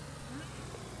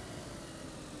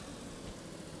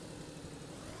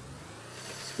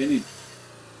 Spinning.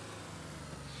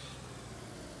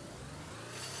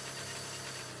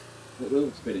 What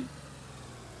wheels are spinning?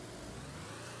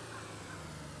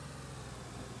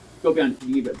 Go behind,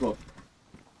 you give it a push.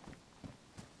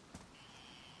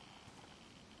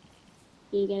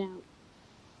 Can you get out?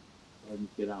 I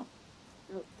need to get out.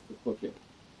 Oh. Just push it.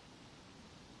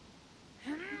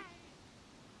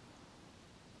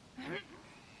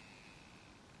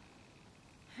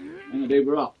 Hang on, Dave,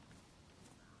 we're off.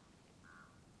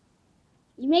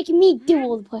 making me do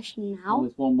all the pushing Well, now.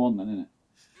 it's 1-1 then, isn't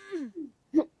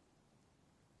it?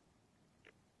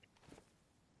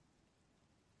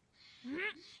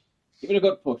 Give it a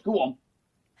good push. Go on.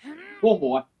 Go on,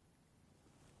 boy.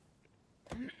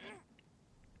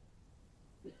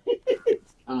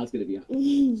 It's going to be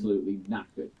absolutely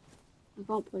knackered. I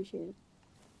can't push it.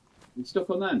 You stuck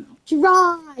on there now?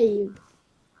 Drive!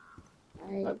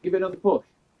 Right. Give it another push.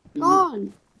 Come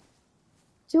on.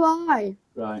 Too high.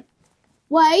 Right.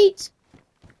 Wait.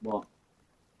 What?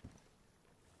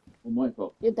 One way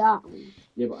for. You're down.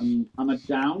 Yeah, but am I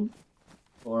down?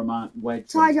 Or am I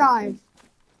wedged? Try drive.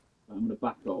 I'm going to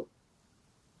back up.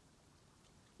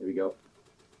 Here we go.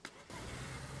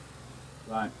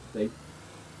 Right, see?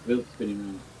 Wheels spinning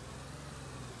around.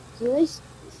 So they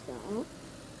start.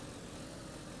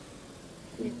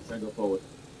 Try and go forward.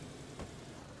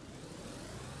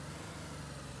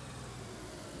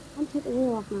 I'll take the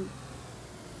wheel off now.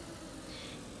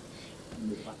 And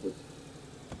move it backwards.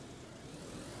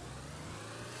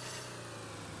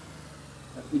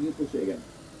 Can you push it again?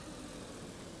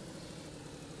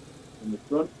 From the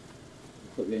front,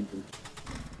 put the engine.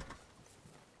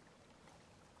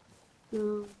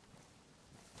 No.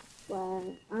 Well,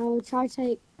 I will try to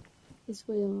take this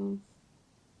wheel off.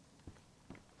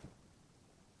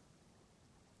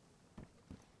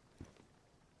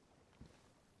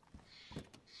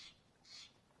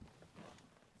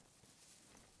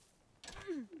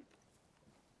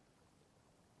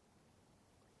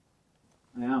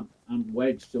 I am. I'm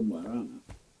wedged somewhere, aren't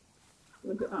I?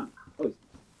 Look at that. Oh, it's...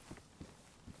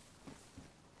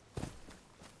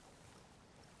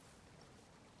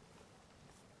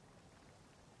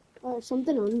 Oh, there's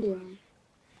something under you.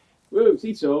 Woo,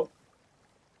 seesaw.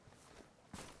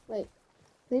 Wait,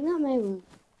 I think that may work.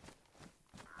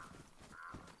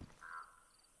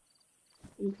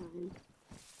 I'm trying.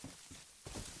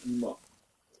 And what?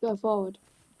 Let's go forward.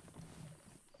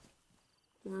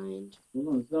 Mind.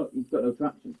 Well, no, it's not. You've got no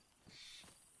traction.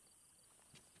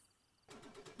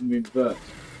 In reverse.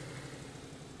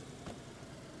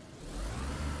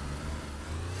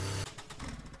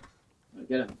 Right,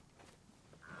 get out.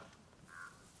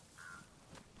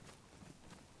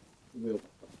 The wheel back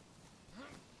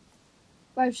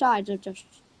on. Both sides are just...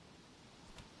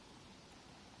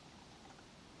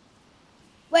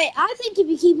 Wait, I think if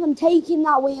you keep on taking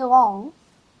that wheel off,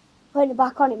 putting it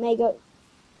back on, it may go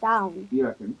down. You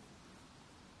reckon?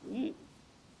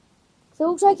 So it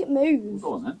looks like it Well, moves.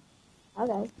 go on then.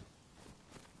 Okay.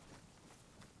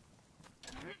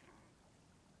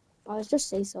 Oh, it's just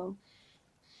seesaw.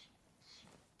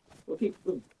 Well,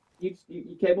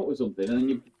 you came up with something and then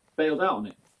you bailed out on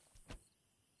it.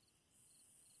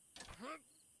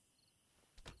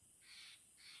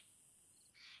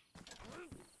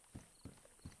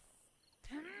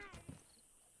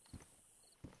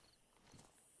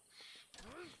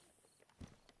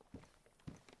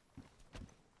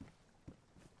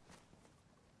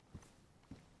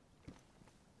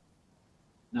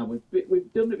 Now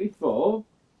we've done it before.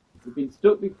 We've been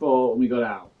stuck before and we got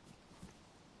out.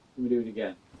 Can we do it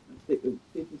again? See if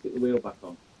we stick the wheel back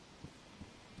on.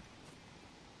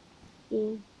 Yeah.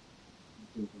 See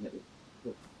if we can get this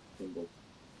hook symbol.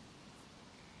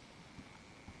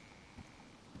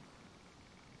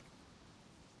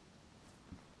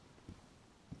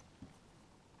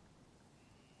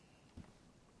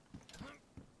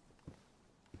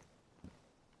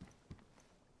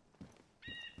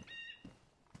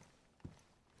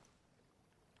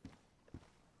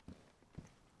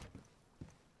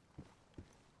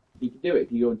 You can do it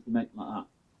if you go into the menu like that.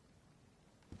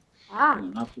 Ah. Hang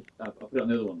on, I'll put it on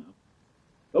the other one now.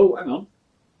 Oh, hang on.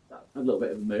 That's a little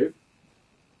bit of a move.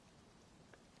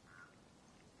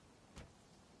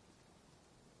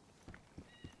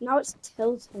 Now it's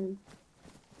tilting.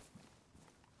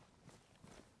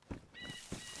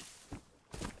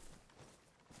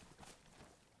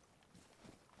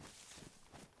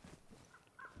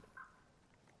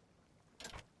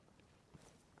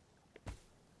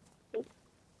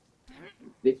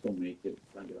 This one we need to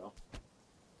stand it off.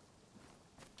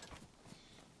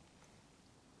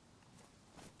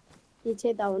 You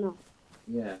take that one off.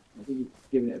 Yeah, I think it's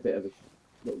giving it a bit of a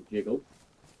little jiggle.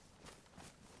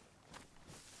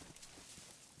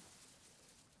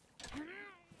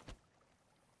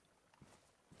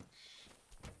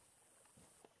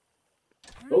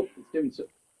 Oh, it's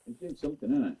doing something,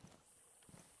 isn't it?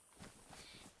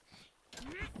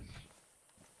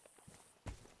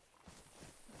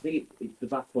 I think it's the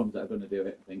back ones that are going to do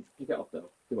it, I think. Take it off though,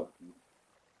 see what happens.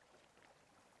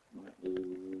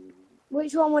 Right,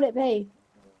 Which one would it be?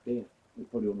 dear, it's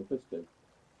probably one of the first two.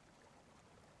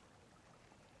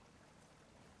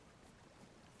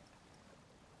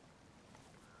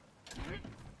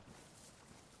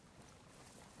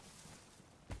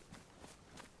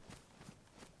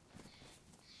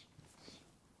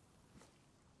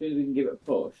 soon as we can give it a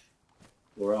push,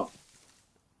 we're off.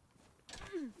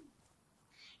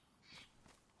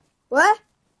 Where?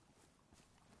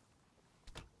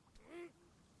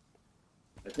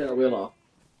 I take that wheel off.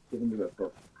 See if we can give it a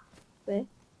push. Where?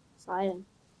 Silent.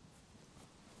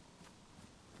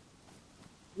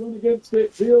 Run against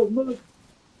it, real mud.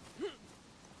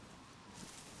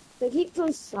 It keeps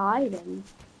on sliding.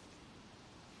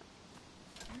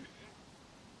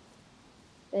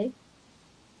 See?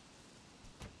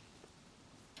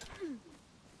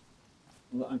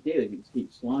 Well, ideally, we just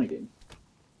keep sliding.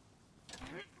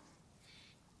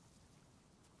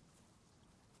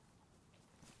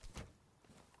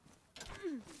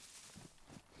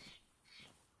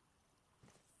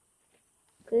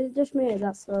 Because it's just me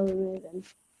that's slowly moving.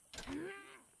 I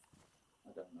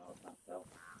don't know, I can't tell.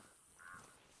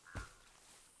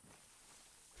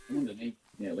 I'm underneath,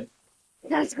 nearly.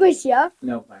 That's squishy.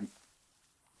 No thanks.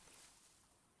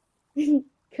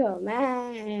 Come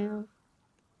on.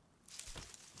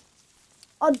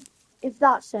 Oh, if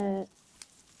that's it.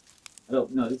 I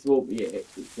don't know, this won't be it.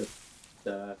 It's just,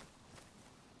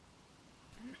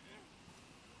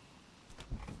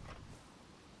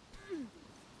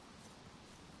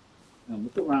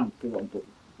 look around, see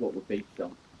what we're based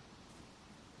on.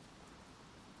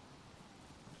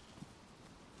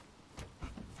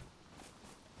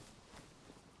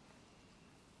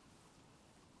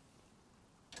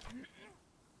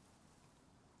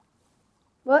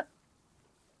 What?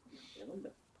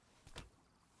 Cylinder.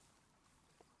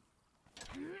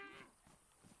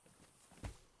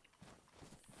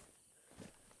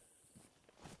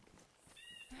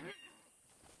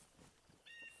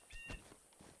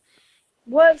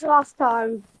 Worked last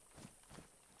time.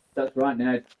 That's right,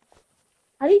 Ned.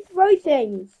 How do you throw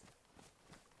things?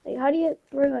 Like, how do you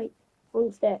throw, like,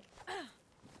 one stick?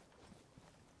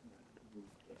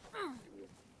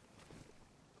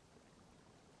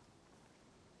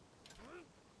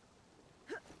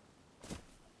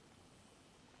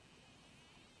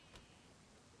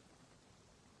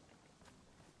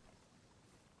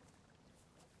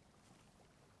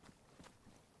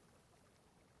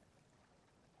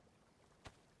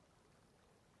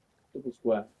 Double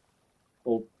square.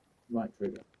 Hold right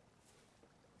trigger.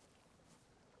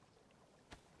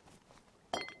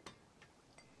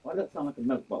 Why does that sound like a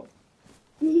milk bottle?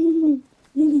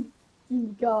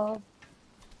 God.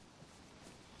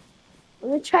 I'm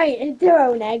gonna try and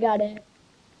throw an egg at it.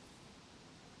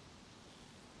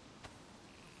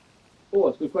 Oh,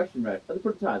 that's a good question, Red. Are the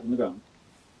front tyres on the ground?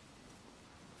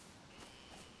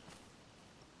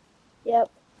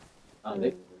 Yep. Are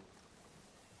they?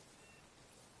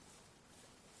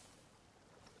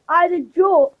 Either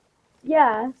jaw,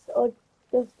 yes, or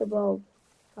just above.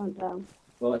 Can't tell.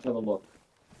 Well, let's have a look.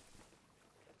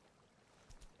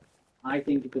 I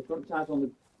think if the front tyre's on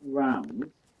the ground,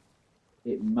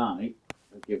 it might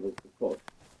give us the push.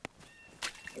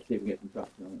 Let's see if we get some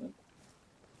traction on it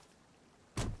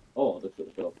then. Oh, the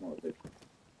shut the door more too.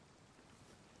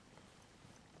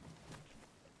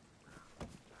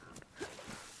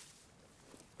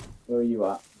 Where are you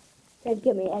at? Then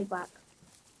give me egg back.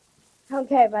 I don't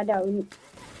care if I don't.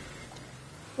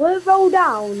 Will it roll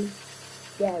down?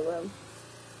 Yeah, it will.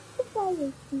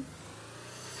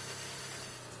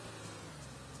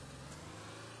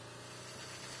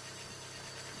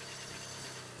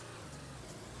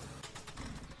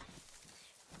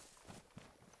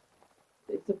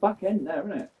 It's the back end there,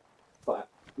 isn't it? But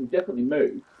we've definitely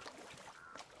moved.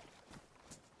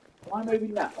 Am I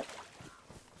moving now?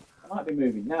 I might be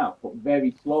moving now, but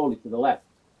very slowly to the left.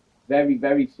 Very,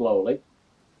 very slowly.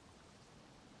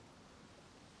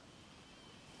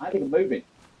 I think I'm moving.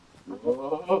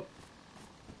 Whoa.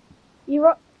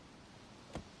 You're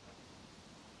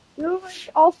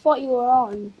off what you were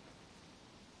on.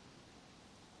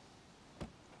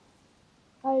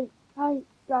 I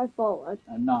drive forward.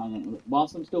 No.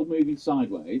 Whilst I'm still moving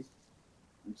sideways,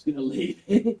 I'm just going to leave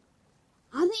it.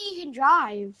 I think you can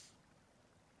drive.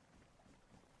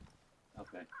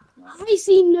 Okay. Right. I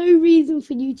see no reason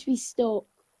for you to be stuck.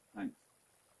 Thanks.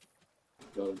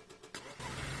 Go.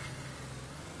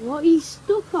 What are you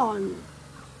stuck on?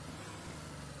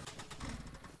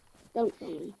 Don't tell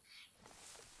me.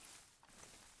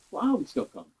 What are we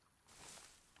stuck on?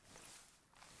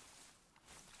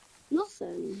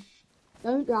 Nothing.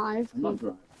 Don't drive. I'm not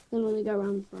driving. Then when we go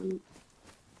around the front.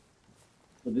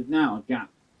 So there's now a gap.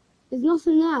 There's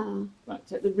nothing there. Right,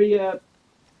 take the rear.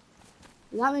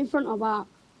 Is that in front or back?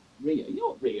 Rear. You know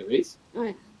what rear is? Oh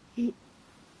yeah.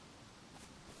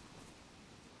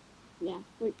 Yeah.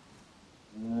 Wait.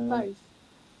 Both.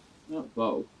 Not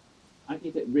both. I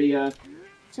can take rear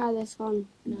Try this one.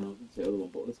 No, that's the other one,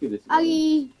 but let's give this a go.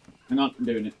 Aggie. Hang on, I'm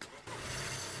doing it.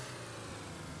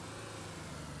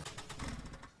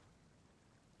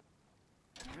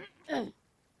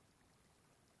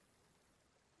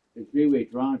 It's really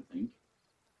weird drive, I think.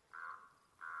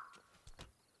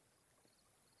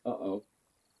 Uh-oh.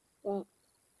 What?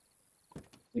 I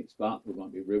think Sparkle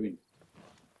might be ruined.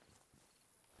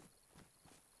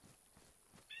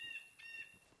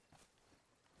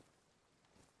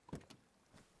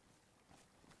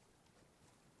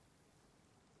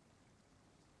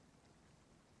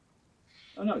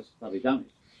 Oh no, it's badly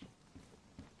damaged.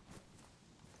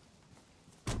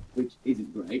 Which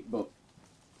isn't great, but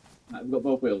we've got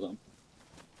both wheels on.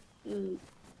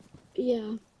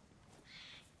 Yeah.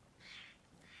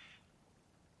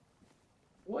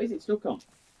 What is it stuck on?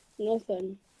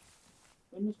 Nothing.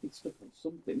 It must be stuck on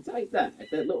something. It's like that.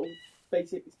 That little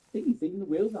basic thingy thing, the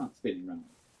wheels aren't spinning round.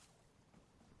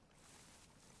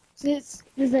 Since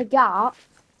there's a gap,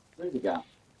 There's a gap.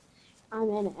 I'm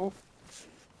in it.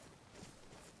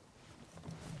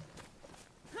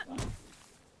 Right.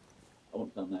 I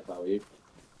won't stand there if I were you.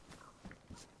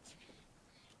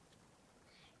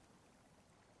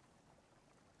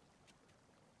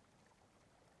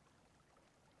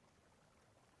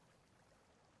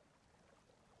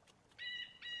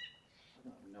 I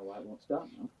don't even know why it won't start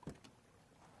now.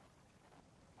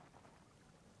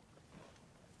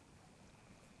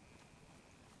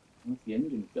 Once the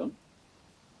engine's done,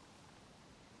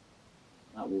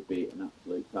 that will be an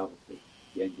absolute travesty.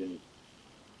 The engine is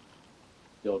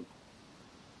done.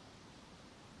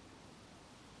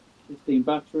 15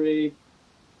 battery,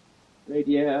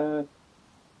 radiator.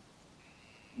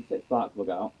 You take spark plug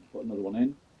out, put another one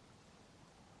in.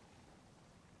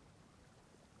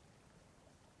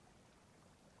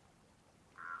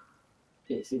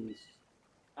 This is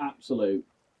absolute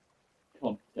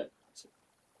content.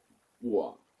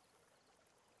 Wow.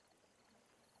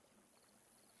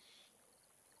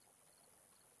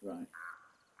 Right.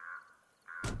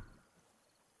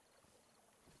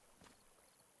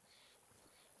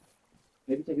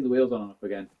 Maybe taking the wheels on and off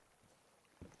again.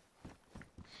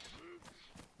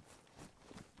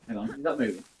 Hang on, is that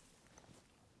moving?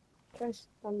 Try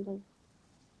standing.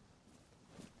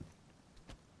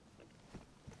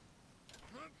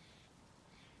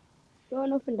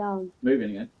 Going up and down.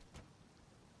 Moving again.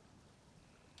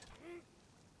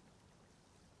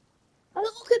 Oh,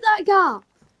 look at that gap.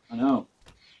 I know.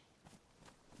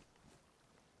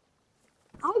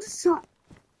 I'll just try.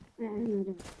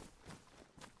 No.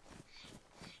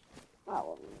 That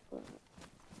one.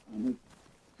 I know.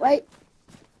 Wait.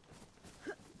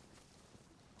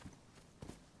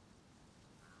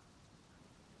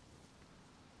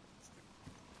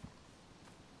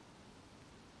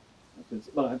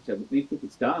 Well, actually, at least if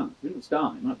it starts. If it doesn't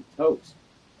start, it might be toast.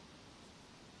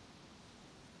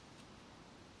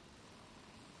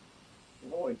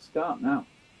 Oh, it's start now.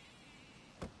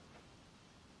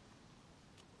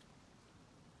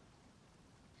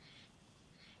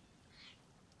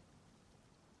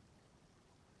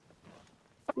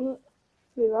 What's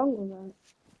wrong with that?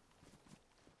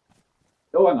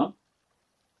 Oh, hang on.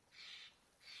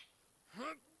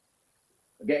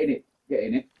 Get in it. Get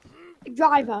in it.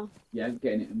 Driver. Yeah,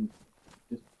 get in it and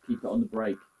just keep it on the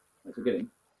brake. That's a getting.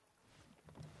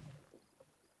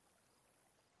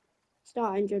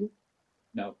 Start engine.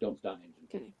 No, don't start engine.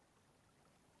 Okay.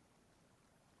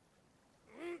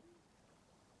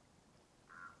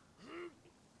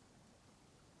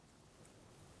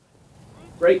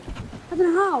 Brake. I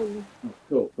don't know how. Oh,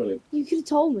 cool, brilliant. You could have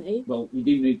told me. Well, you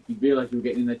do need. You realise you were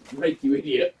getting in there to brake, you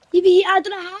idiot. Yeah, but I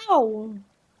don't know how.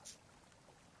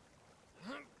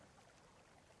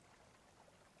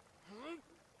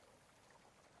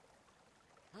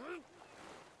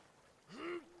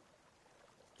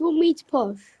 Do you want me to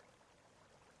push?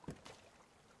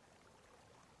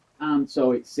 And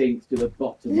so it sinks to the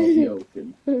bottom of the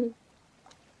ocean.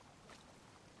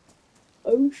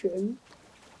 Ocean?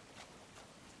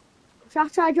 Should I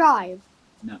try drive?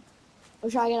 No.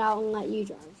 Or should I get out and let you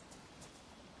drive?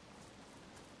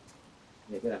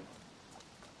 Yeah, get out.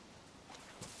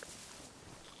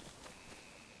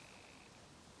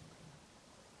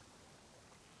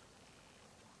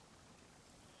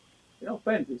 You know,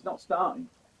 Ben, it's not starting.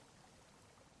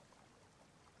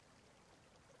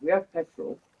 We have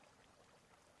petrol.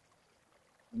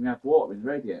 And we have water in the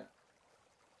radiator.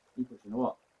 You pushing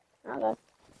what? Okay.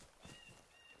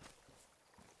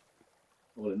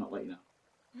 Or will it not let you know?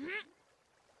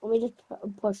 Let me just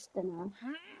push the now.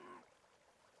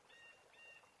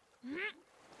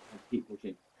 Just keep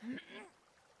pushing.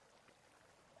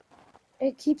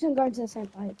 It keeps on going to the same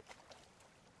pipe.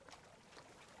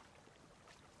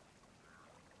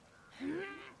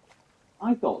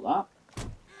 I thought that.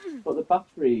 But the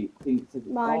battery thing says,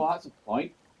 Mine. oh, that's a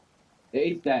point. It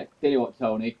is dead. Tell you what,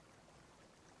 Tony.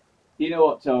 You know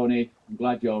what, Tony? I'm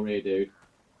glad you're here, dude.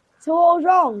 So what was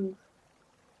wrong?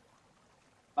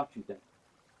 Battery's dead.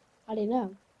 I didn't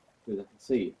know. Because I can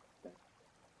see it. Dead.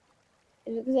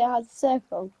 Is it because it has a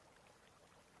circle?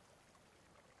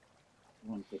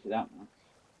 I want to take it out now.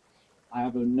 I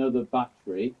have another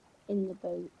battery. In the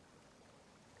boat.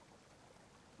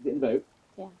 Is it in the boat?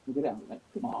 Yeah. We'll get it out, mate.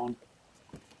 Come on.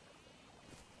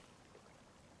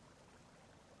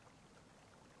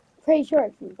 Pretty sure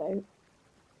it's in the boat.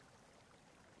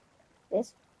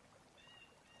 This.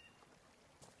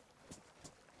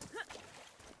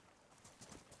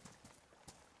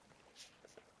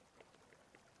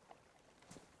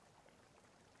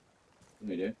 What do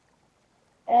we do?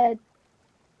 Uh.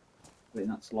 Put it in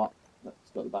that slot. That's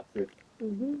got the battery.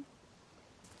 Mhm.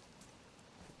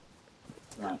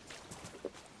 Right.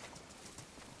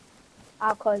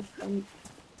 I'll close them.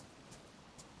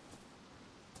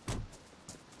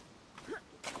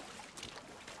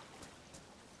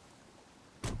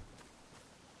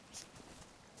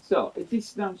 So, is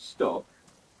this now stuck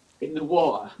in the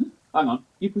water? Hang on.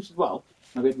 You push as well.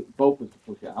 Maybe if both of us to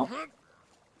push it out.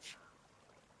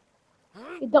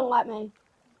 You don't like me.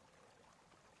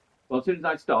 Well, as soon as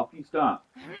I stop, you start.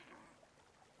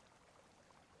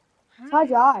 How's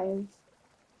your eyes?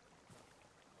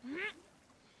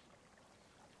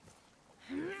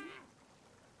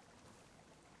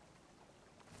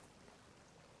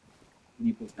 Can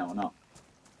you push now or not?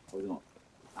 Or not?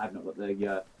 I've not got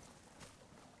the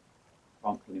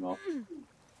prompt anymore.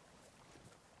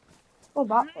 What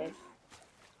about this?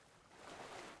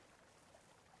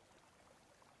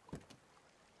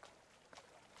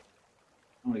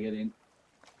 I'm gonna get in.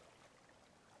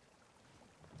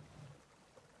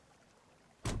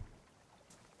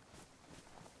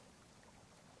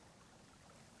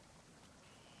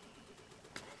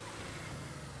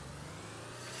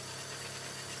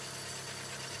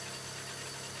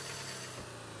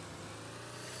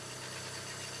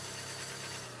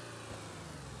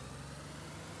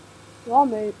 You're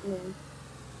moving.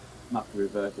 I have to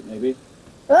reverse it maybe.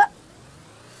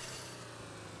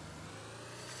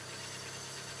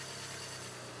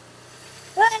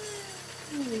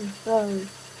 So,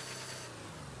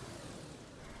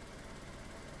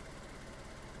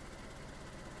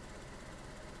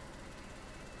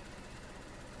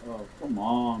 Oh, come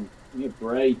on. Give me a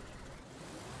break.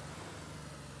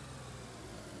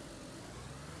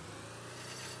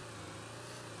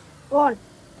 go on.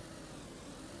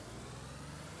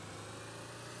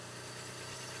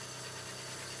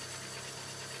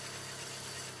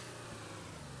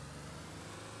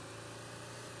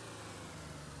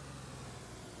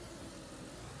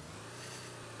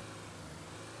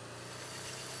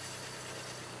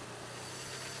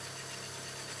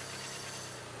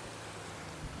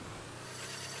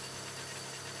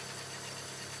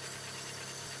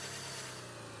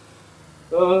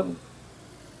 Ugh.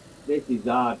 This is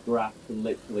hard grass and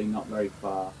literally not very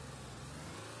far.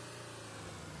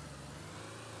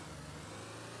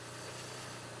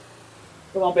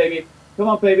 Come on, baby. Come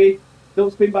on, baby.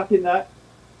 Don't spin back in there.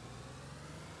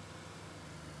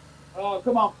 Oh,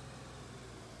 come on.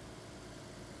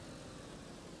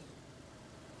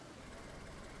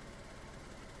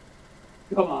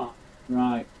 Come on.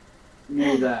 Right.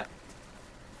 Near there.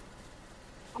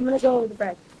 I'm gonna go over the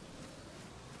bridge.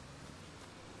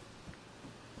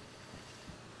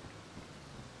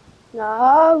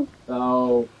 No.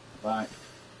 Oh, right.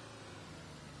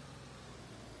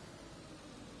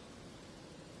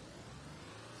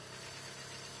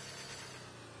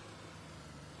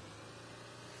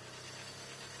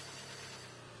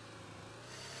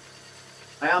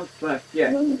 I am first,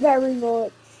 yeah. Very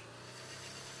much.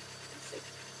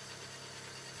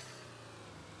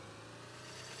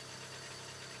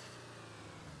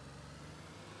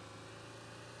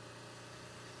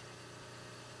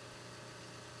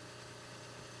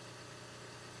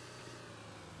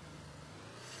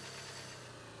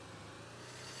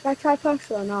 Should I try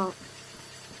push or not?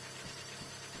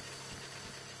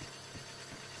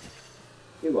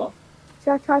 You what?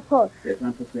 Should I try push? Yeah, try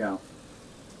and push me out.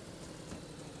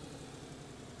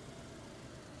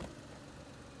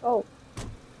 Oh.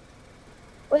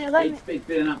 Wait, it let me. It's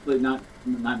been an absolute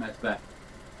nightmare spec.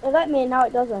 It let me, and now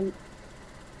it doesn't.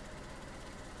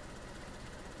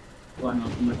 Well, hang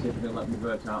on, I'm going to see if it'll let me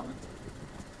revert out then.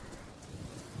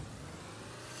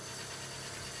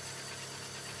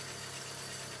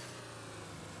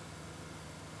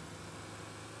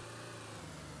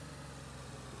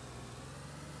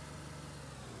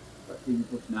 Let's see you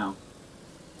push now.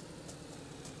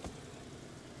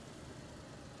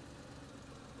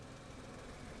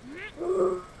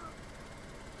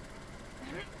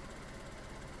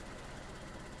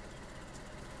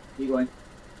 Keep going.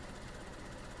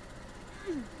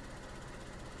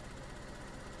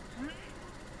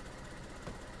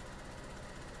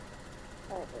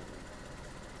 Oh, okay.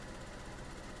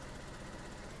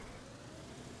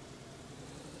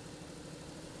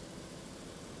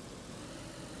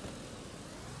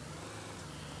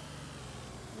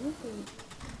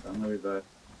 I'm gonna reverse.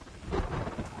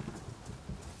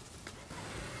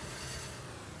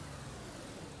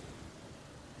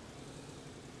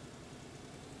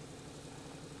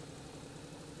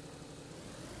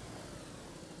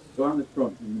 Go around the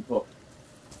front and you can push.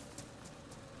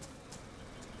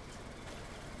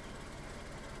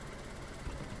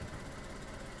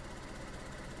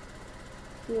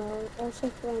 No, I'll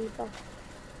check around the back.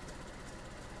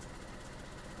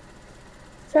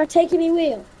 Should I take any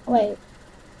wheel? Wait.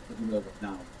 Taking the over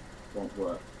now won't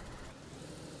work.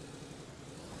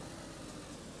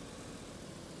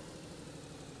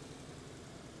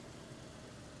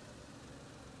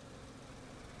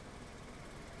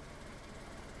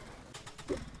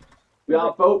 We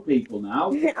are boat people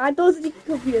now. I thought it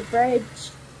could be a bridge.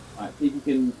 Right, see if you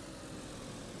can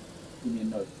give me a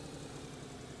nudge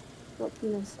Not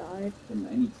from this side. from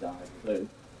any side. So,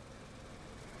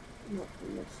 Not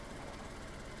from this side.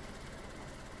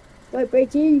 Go,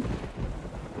 Bridgie.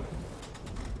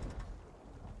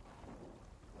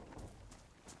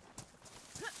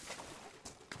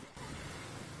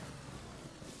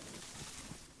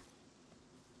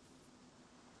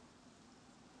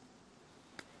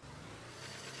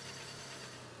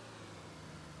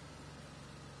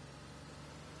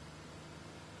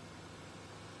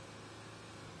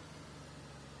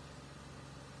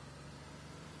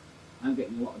 I'm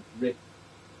getting a lot of drift.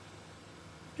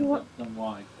 Do you I want, don't understand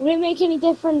why. will it make any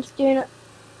difference doing it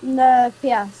in the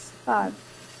PS5?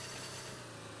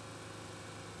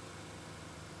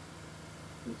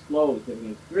 It's slowly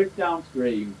taking a drift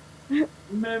downstream.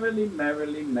 Merrily,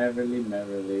 merrily, merrily,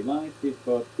 merrily. Life is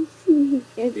but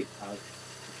big house.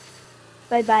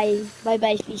 Bye bye. Bye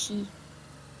bye, fishy.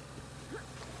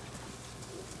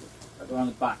 I'll go around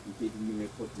the back and see if you can give me a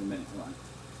push in a minute. Right.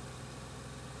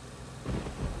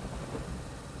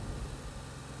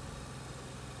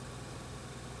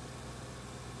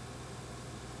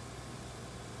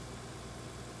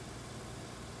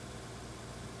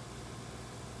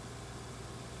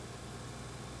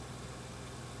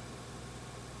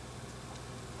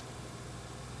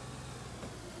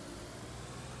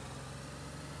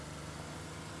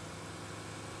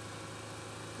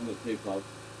 A little too close.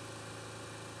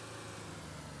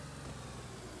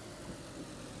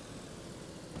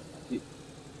 Actually,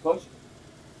 push.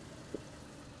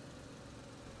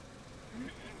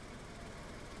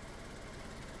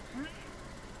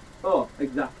 Oh,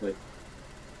 exactly.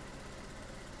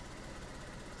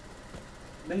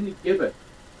 Mainly give it.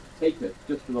 Take it,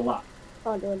 just for the lap.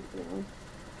 I don't know.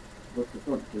 Go to the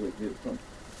front, do it to the front.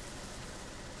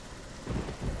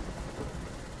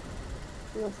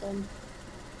 Nothing.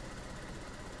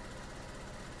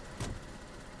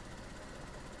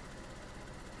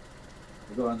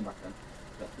 We'll go around the back then.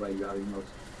 That's where you're having most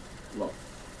luck.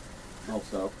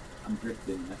 Also, I'm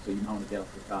drifting there, so you know when to get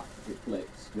off the car. If it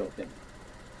flips, you're dead.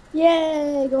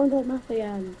 Yay! Go into that map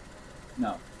again.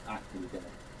 No, actually dead.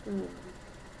 Oh,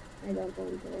 I don't go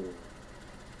into it.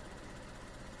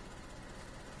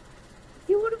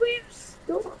 You would be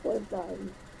stuck with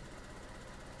them.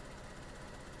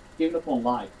 Give it up on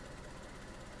life.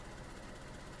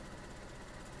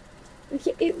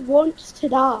 It wants to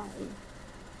die.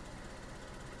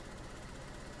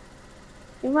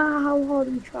 No matter how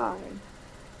hard we try.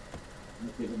 And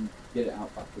if you can get it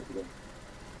out backwards again.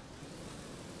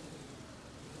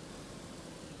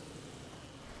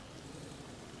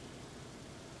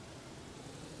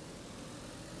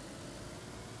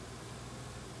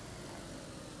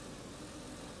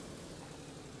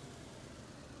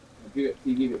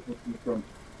 You give it a push from the front.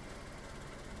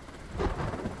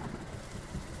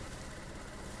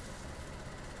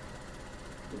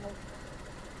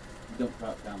 You don't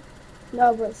crouch down.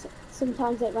 No, but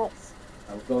sometimes it lets.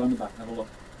 I will go on the back and have a look.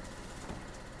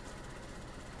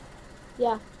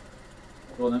 Yeah.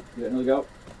 Go on then, give it another go.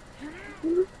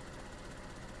 Mhm. Is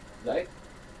that it?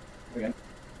 Again.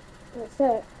 That's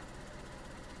it.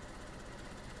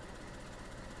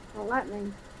 Don't let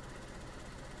me.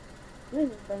 This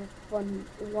has been fun.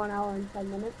 1 hour and 10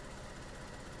 minutes.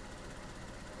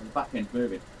 And the back end's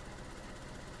moving.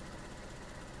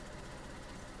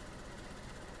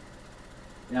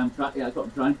 Yeah, yeah, that's what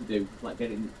I'm trying to do. Just like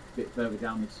getting a bit further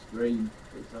down the stream.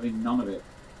 It's having none of it.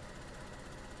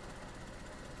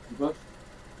 You push?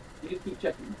 You just keep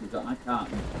checking because I can't.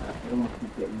 I don't want to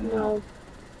keep getting in and out. No.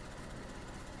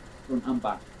 Front and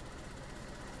back.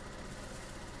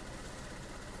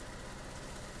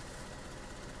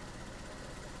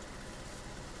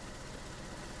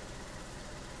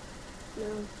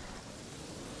 No.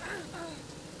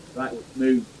 Right,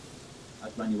 move.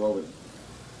 I'll run you over them.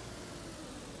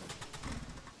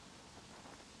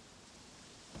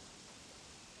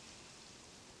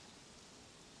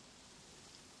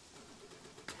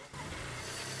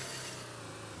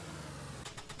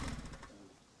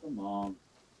 Come on.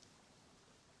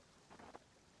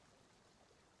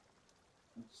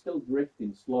 I'm still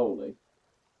drifting slowly.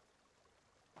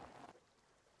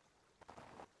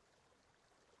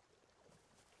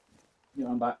 Yeah,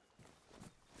 I'm back.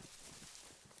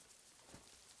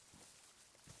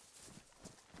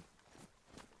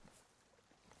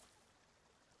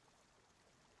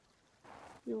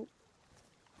 No.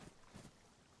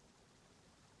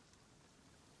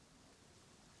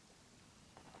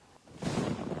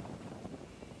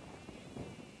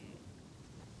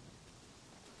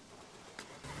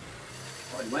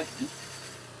 Oh, he went.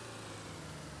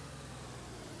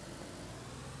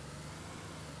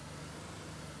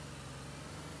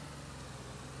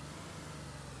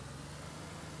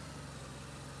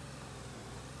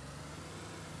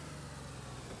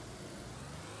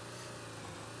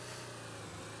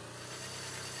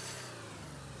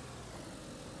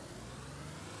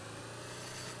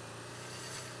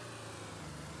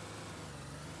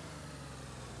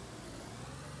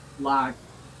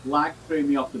 Lag threw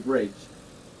me off the bridge,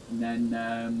 and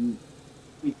then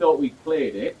we thought we'd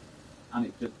cleared it, and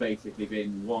it's just basically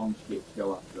been one shit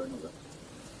show after another.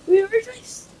 We originally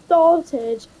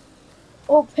started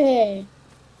up here.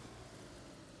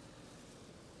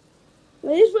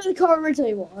 This is where the car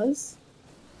originally was.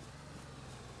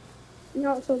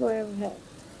 Now it's all the way over here.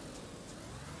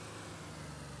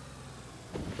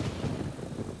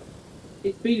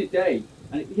 It's been a day,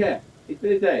 and it's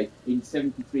been a day in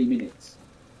 73 minutes.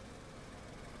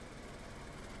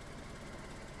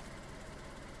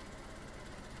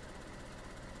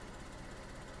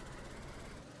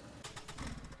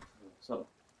 So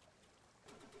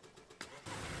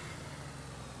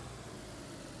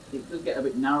it does get a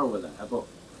bit narrower there, but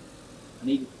I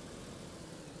need it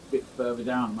a bit further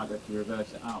down. I might have to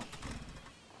reverse it out.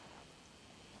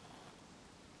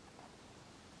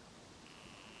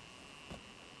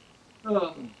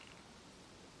 Oh.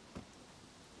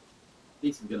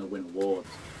 This is going to win awards.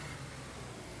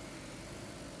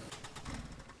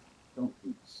 Don't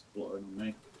keep spluttering on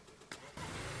me.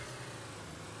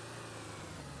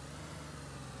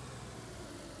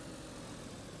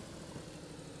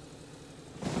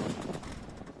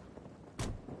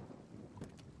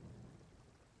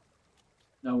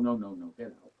 No, get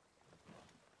out.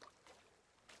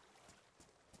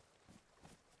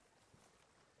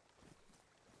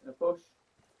 Push.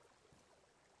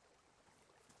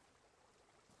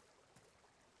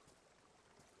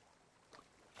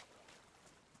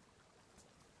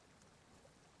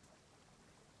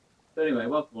 So anyway,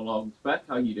 welcome along, Spec.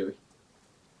 How you doing?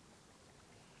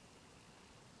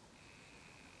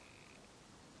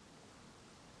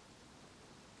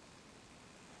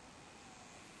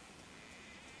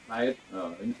 Tired?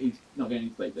 Oh, he's not getting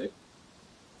any sleep, dude.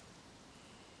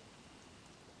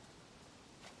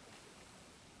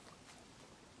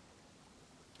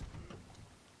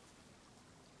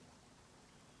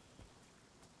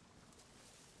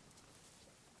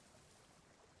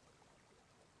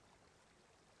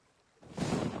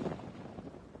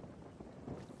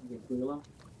 Get cooler.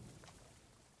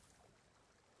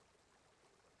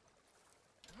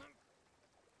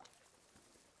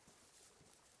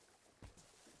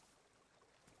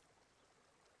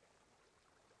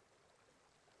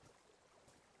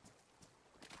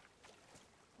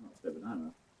 Oh, it's a bit of a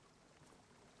nightmare.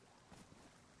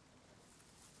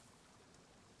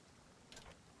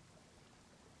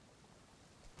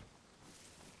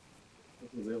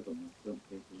 What's the wheels on this? Don't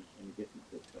think there's any difference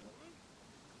to each other.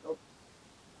 Oh.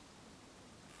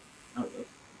 Now it does.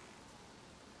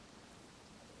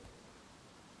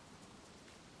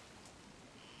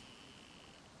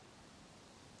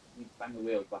 You bang the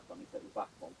wheels back on, you set the back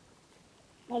on.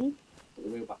 Pardon? Put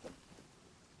the wheel back on.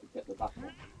 You set the back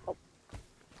on. Oh.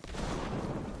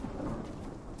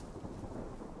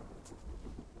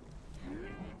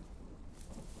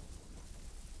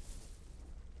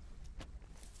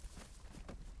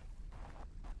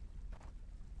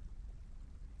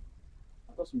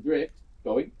 I've got some drift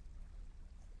going.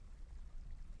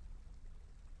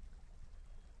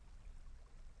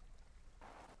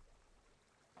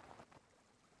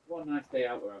 What a nice day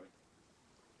out we're having.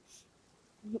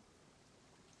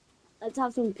 Let's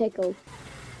have some pickle.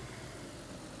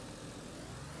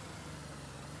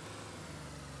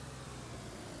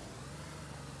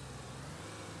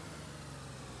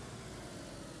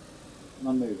 Am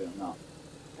I moving? I'm not.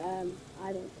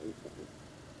 I don't think so.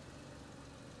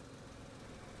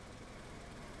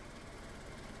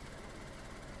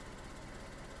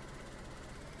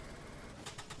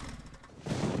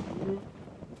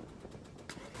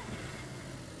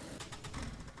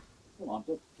 Come on,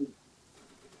 just.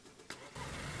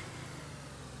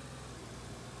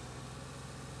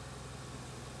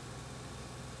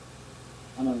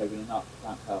 I know they're going to knock.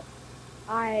 Can't tell.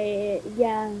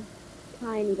 Yeah,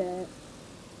 tiny bit.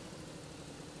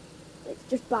 It's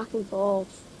just back and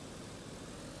forth.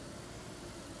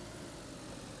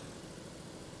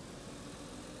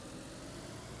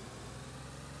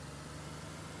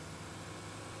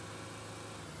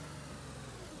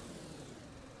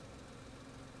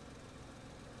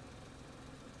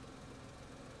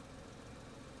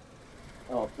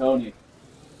 Oh, Tony.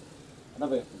 I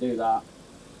never get to do that.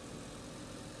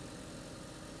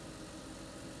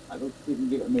 I go see if we can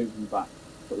get a move from the back.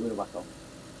 Put the wheel back on.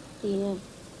 Yeah.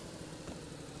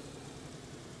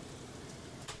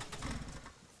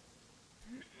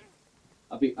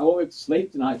 I won't be able to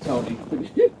sleep tonight, Tony.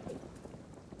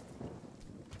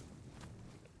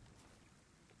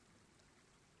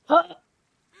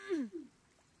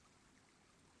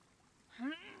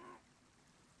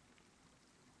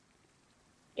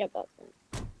 Yep, that's it.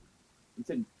 You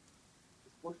said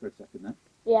just push for a second then.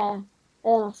 Yeah. And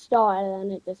then I started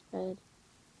and it disappeared.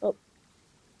 Oh.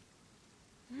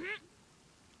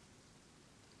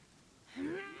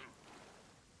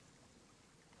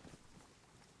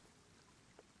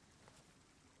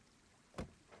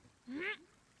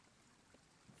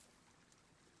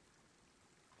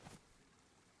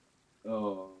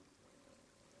 Oh,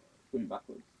 going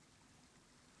backwards.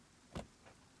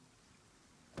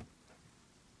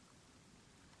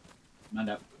 Man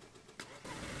up.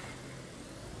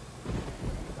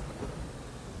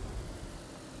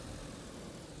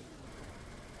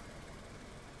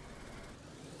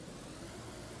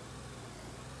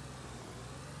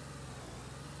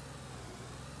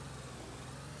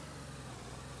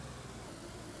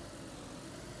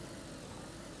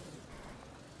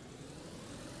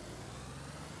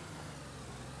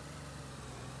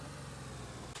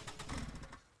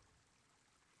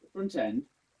 Front end.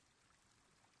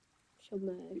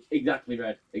 Submerged. Exactly,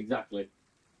 Red. Exactly.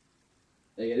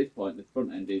 At this point, the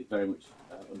front end is very much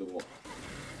underwater.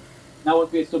 Now,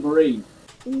 what's be a submarine?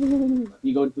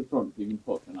 You go into the front, you can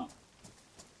push or not.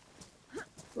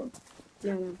 Front.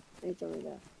 No, it's only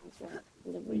there. That's why.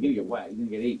 Well, you're gonna get wet. You're gonna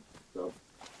get eat. So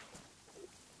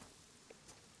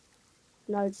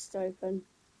No, it's just open.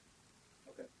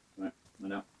 okay, right.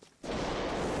 Man up.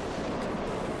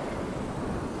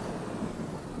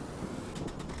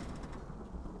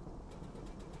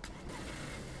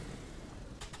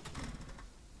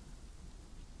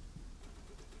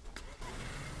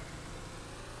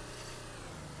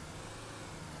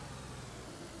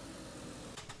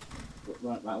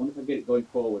 Right. I wonder if I get it going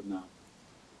forward now.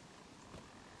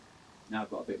 Now I've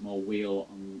got a bit more wheel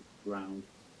on the ground.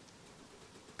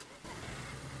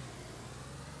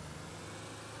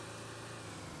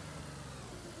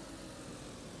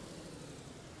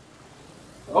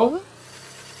 Oh!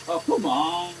 Oh, come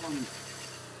on!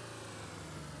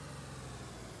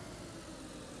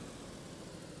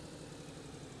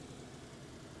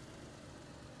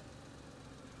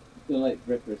 I'm gonna let it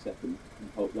drip for a second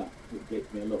and hope that it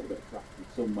gets me a little bit of traction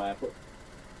somewhere. But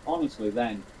honestly,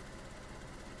 then.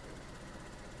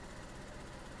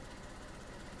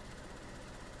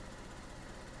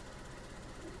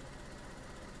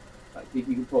 Right, see if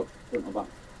you can push front or back.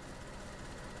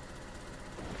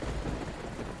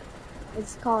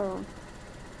 It's car on.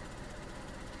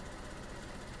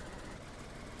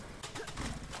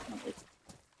 Okay.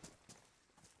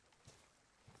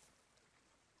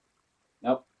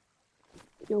 Nope.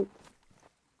 Nope.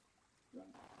 Right.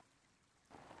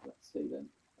 Let's see then.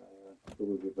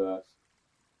 Double reverse.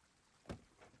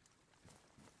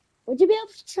 Would you be able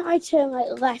to try turn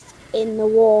like left in the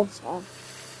water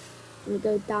and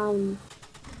go down?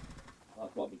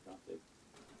 That's what we can't do.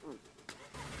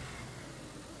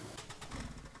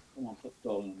 Come on, stop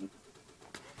stalling on me.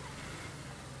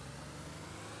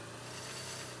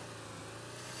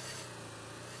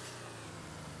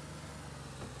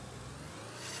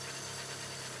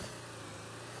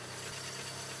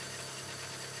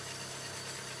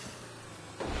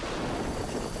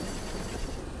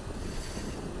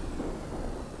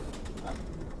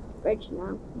 Bridge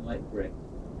now. Let it drip.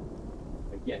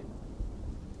 Again.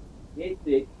 Hit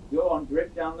it. Go on,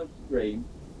 drip down the stream.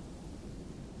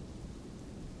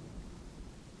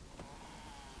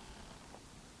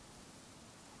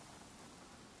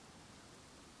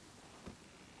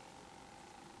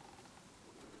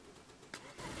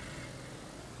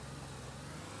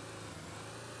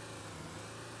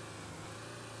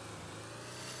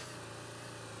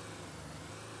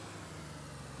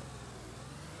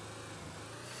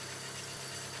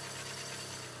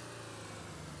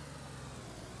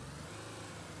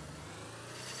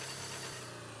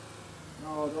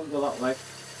 Oh, don't go that way.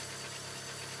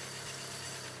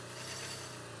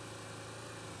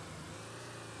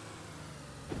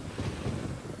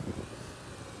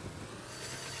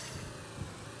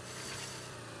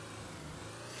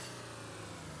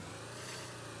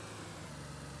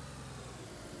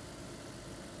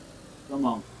 Come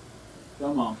on.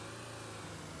 Come on.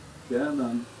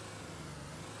 German.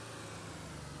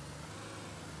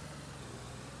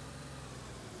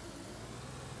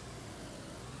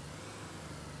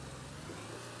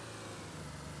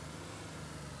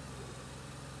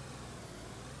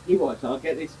 You watch, I'll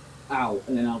get this out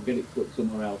and then I'll get it put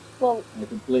somewhere else Well, in a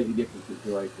completely different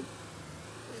situation.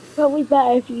 probably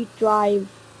better if you drive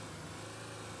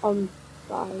on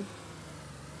side.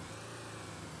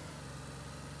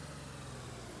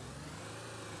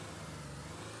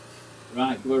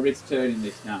 Right, do I risk turning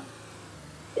this now?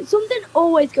 Something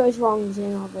always goes wrong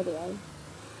in our video.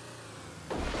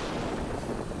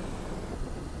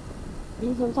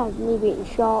 And sometimes me being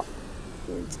shot,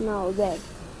 it's not this.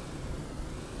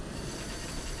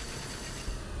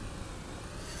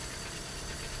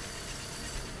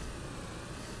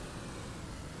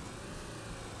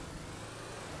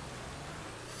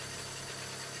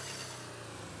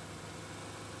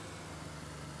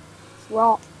 It's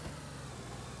rock.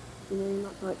 You know, you're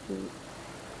not touching it.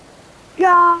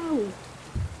 Go!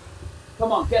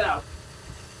 Come on, get out.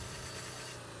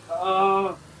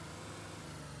 Oh,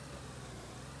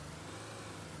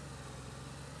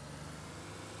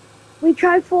 We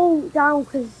try to fall down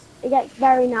because it gets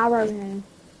very narrow here.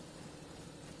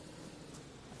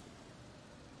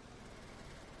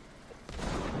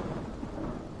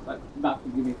 like, Matt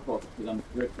can give me a push because I'm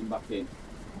drifting back in.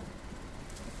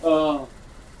 Oh,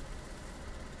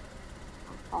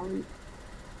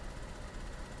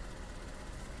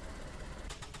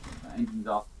 that engine's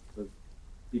off. So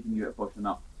giving you a push or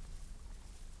not.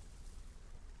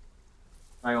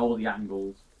 Try all the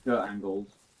angles, dirt angles.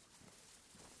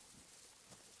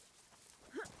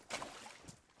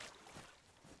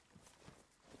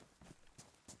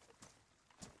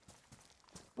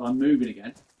 Well, I'm moving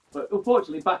again, but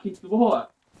unfortunately back into the water.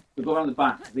 So go around the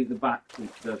back. I think the back is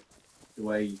the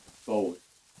way forward.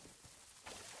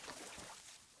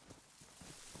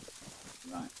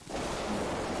 Right.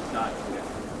 Start again.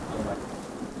 Other way.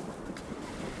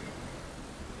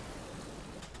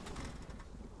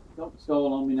 Don't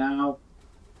stall on me now.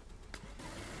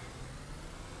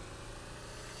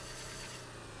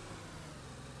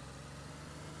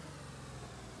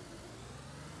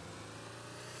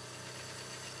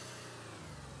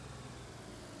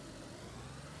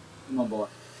 Come on, boy.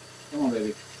 Come on,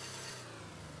 baby.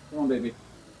 Come on, baby.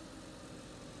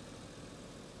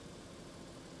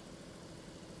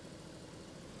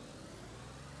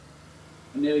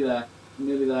 I'm nearly there. I'm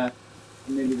nearly there.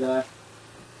 I'm nearly there.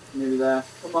 I'm nearly there.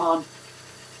 Come on.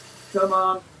 Come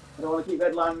on. I don't want to keep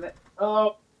headlining it.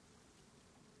 Oh.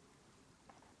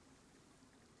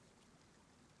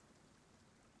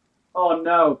 Oh,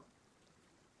 no.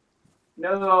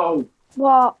 No.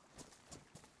 What?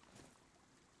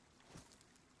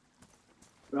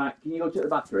 Right, can you go check the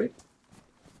battery?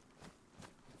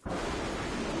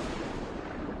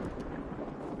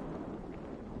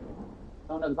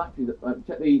 Oh, no, the battery.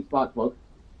 Check the spark plug.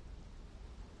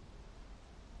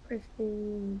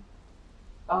 Christine.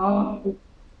 Oh. Do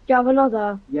you have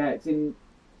another? Yeah, it's in.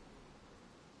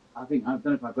 I don't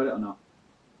know if I've got it or not.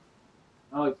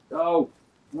 Oh,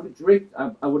 I want to drift.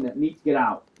 I wouldn't need to get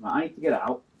out. Right, I need to get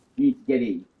out. You need to get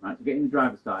in. Right, to get in the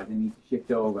driver's side, then you need to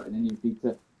shift over, and then you need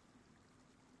to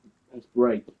press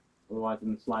brake. Otherwise, I'm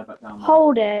going to slide back down.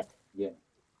 Hold it. Yeah.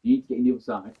 You need to get in the other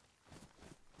side.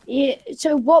 Yeah.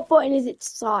 So what button is it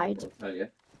side? I'll tell you.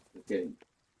 Just get in.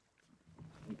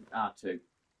 R2.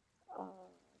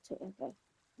 Okay.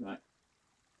 Right.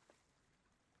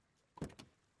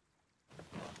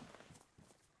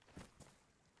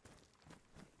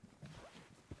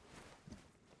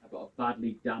 I've got a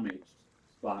badly damaged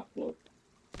spark plug.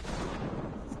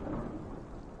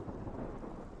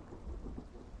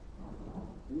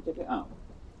 Can you check it out?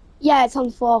 Yeah, it's on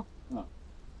the floor. Oh.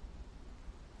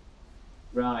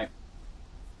 Right.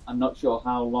 I'm not sure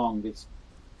how long this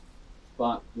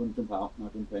spark. Do you want to jump out? No,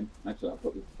 jump in. Actually, I'll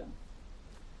put this down.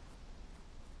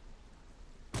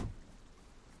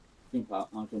 Jump out.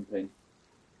 I'll jump in.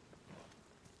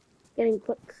 Getting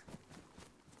quick.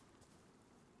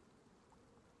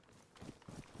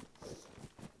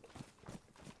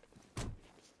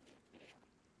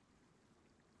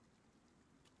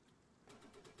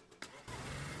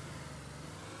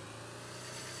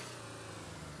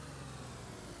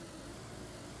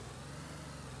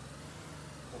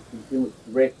 I can feel it's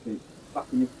drift. It's back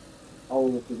in this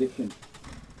old position.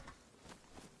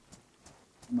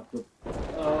 My club.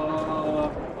 Oh.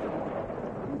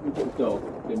 Let me put the door.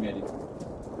 Get me ready.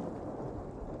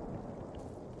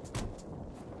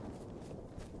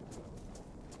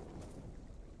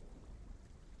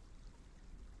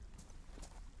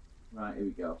 Right, here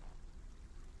we go.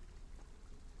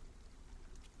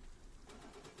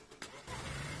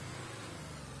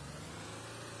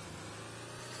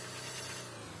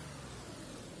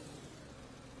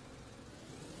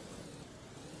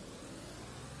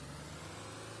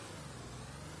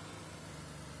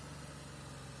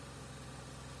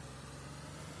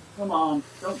 Come on,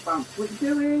 don't bounce. What are you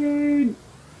doing?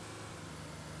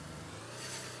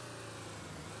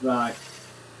 Right.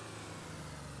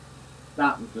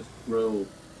 That was just cruel.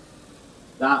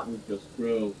 That was just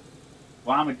cruel.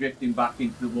 Why am I drifting back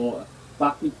into the water?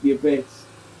 Back into the abyss.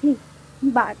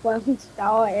 Back when we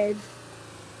started.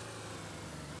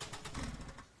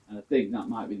 And I think that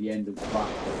might be the end of the battle.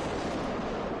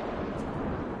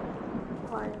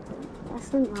 I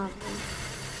shouldn't have them.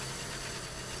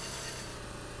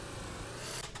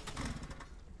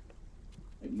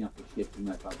 Maybe you have to shift in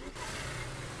that battle.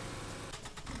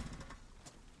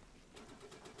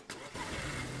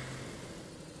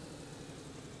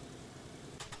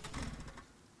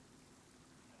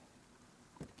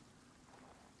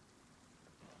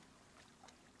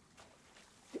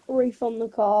 Reef on the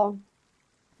car. Can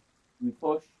we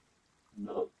push?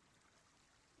 No.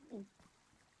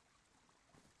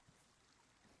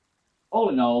 All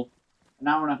in all, an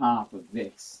hour and a half of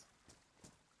this.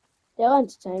 Still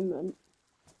entertainment.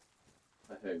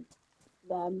 For who?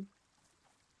 Them.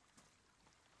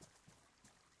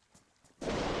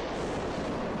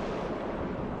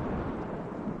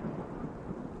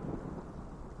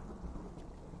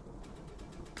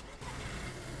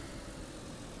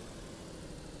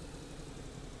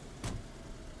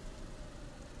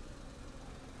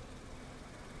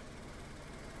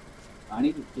 I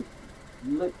need to just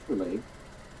literally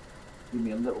give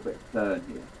me a little bit of turn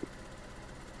here.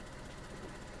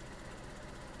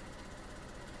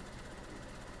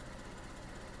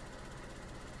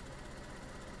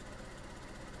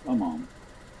 Come on.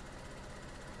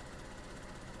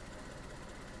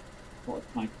 What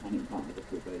a Titanic battle this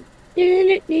will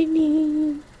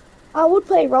be. I would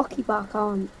play Rocky back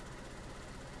on,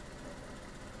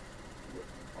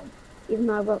 even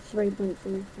though I've got 3 points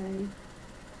in the game.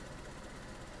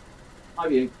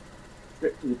 Have you?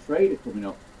 Trip to the trader coming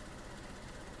up.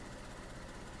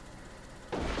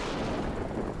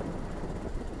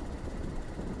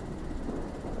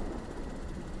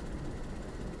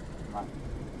 Right.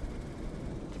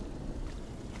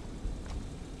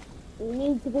 You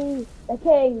need to be the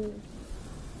king.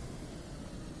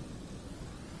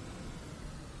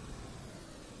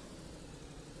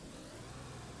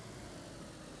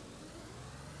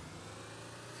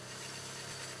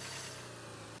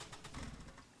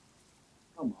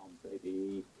 Come on,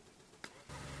 baby.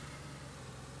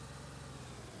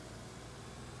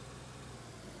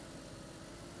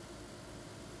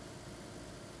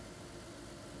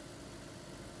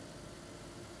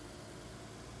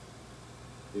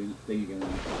 Doing that thing again,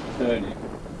 turn it,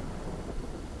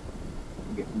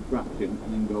 and get some traction,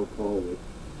 and then go forward.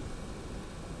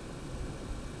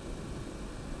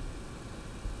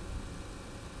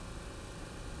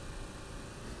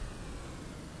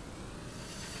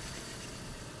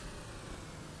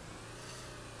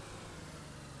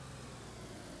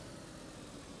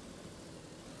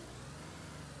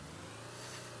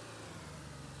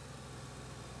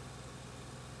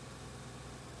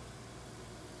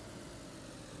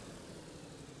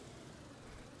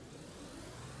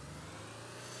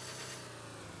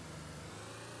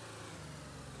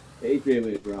 It is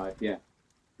rear-wheel drive, yeah.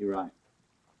 You're right.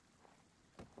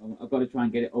 I've got to try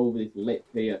and get it over this lip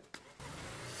here.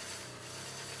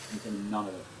 None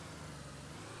of it.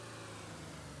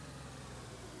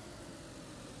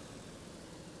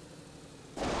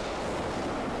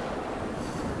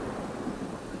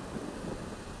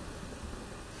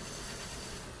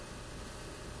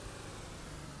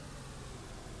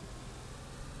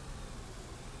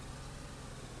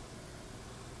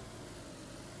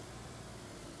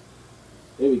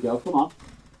 Here we go, come on.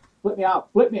 Flip me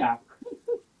out, flip me out.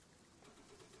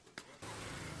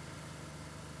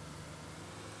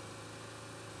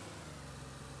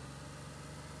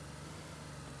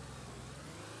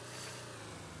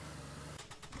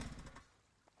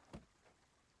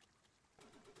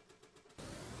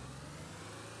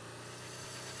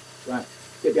 Right,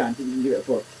 get behind, see if you can give it a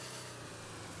push.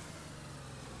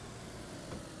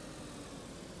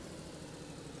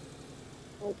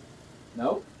 Oh.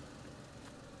 No?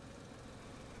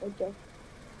 Okay.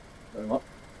 Very much.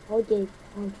 Okay.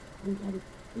 content.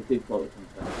 It is quality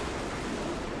content.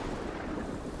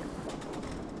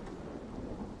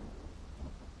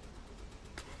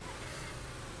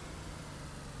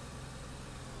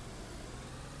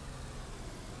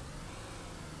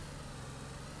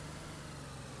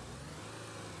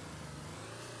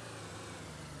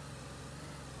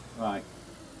 Right.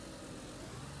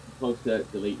 I'm close to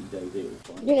deleting Daisy at this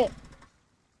point. Yeah.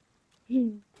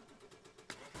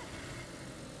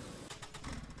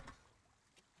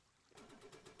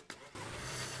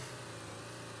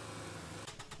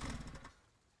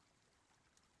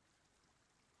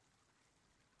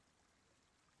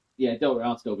 Yeah, don't worry,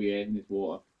 I'll still be here in this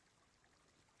water.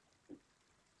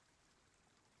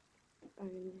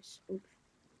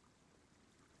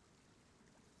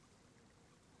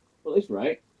 Well, at this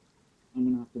rate, I'm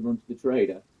going to have to run to the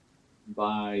trader and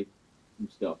buy some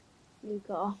stuff. You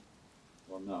got.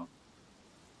 Well, no.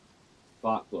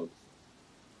 Spark plugs.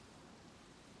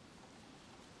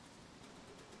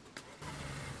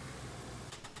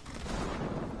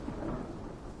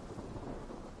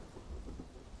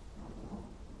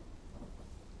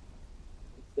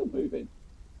 It's still moving.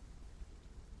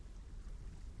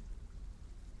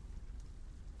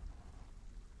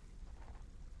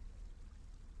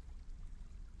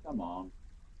 Come on.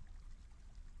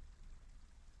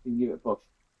 You can give it a push.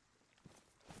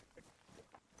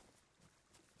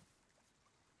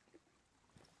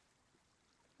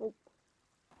 Oh.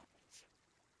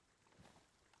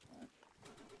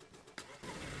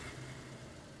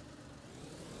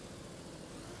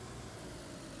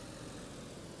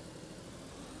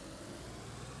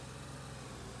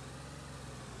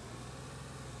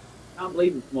 I can't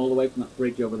believe it's come all the way from that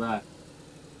bridge over there.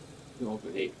 To over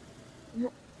here.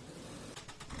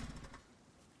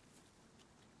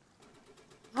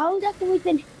 How long have we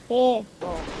been here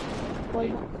for?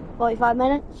 45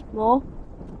 minutes? More?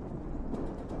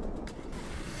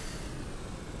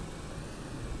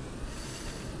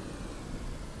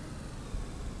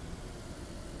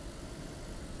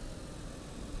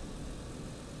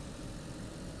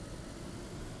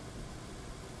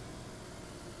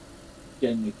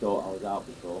 Genuinely thought I was out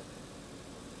before.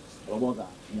 Well, I was out,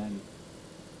 and then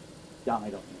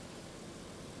died on me.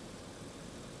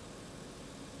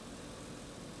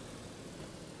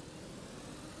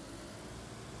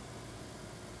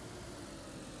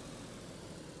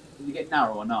 Did you get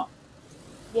narrow or not?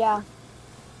 Yeah.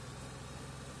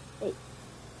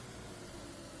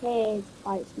 Here's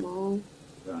quite small.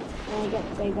 Right. When I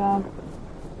get bigger.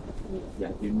 Yeah,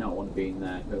 I do not want to be in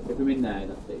there. If I'm in there,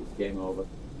 that's it. It's game over.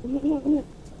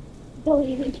 Don't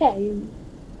even game.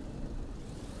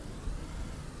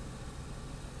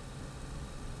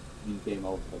 It means game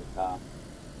over for the car.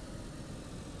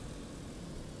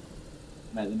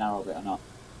 Make the narrow bit or not?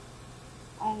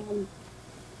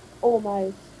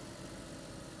 Almost.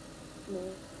 No.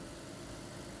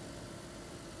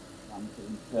 I'm just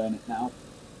going to turn it now.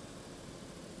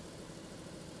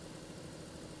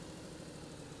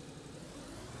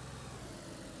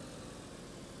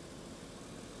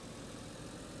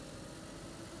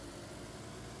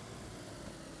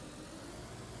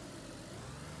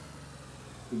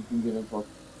 You can give it a push.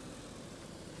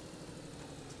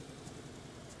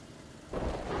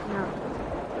 No.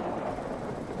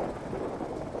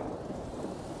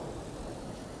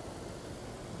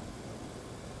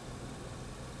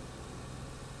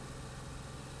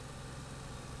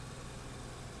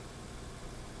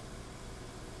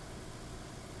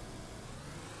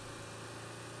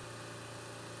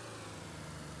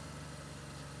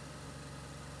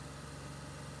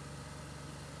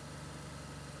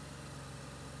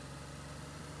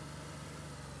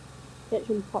 Get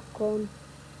some popcorn.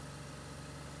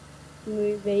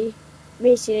 Movie.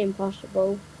 Mission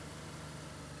Impossible.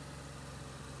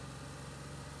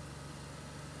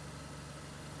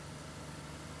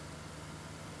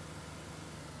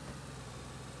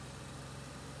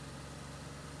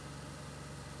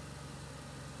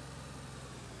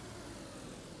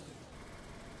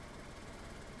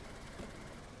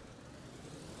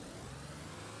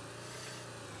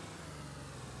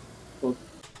 Push.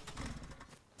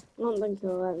 I don't think so.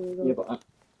 Let me go. Yeah, but I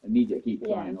need you to keep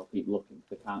Yeah. trying or keep looking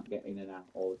because I can't get in and out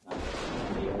all the time.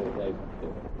 I'm here all day.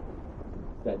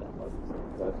 Said that was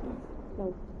personally.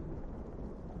 No.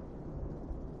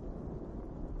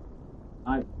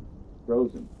 I'm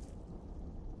frozen.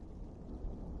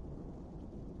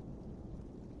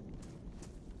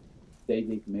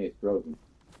 Daisy for me is frozen.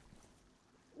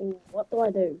 What do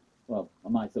I do? Well,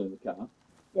 am I still in the car?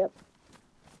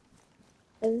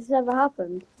 Has this ever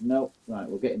happened? No. Right,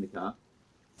 we'll get in the car.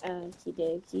 Okie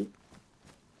dokie.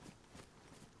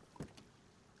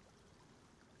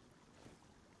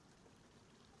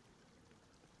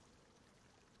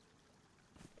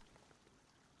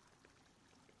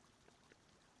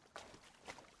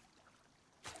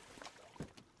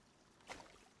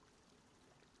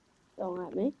 Don't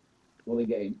let me. Will they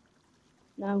get in?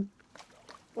 No.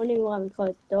 Won't even let me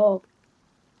close the door.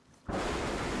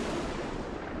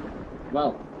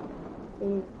 Well,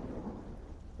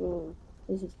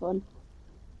 This is fun.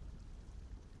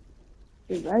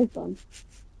 This is very fun.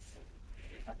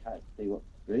 I can't see what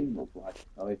the screen looks like,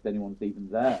 or if anyone's even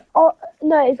there. Oh,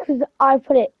 no, it's because I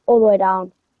put it all the way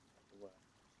down.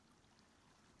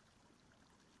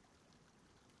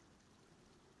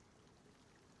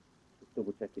 Just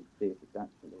double checking to see if it's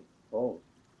actually paused.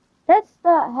 That's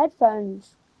the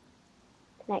headphones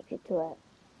connected to it.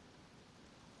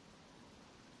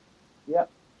 Yep.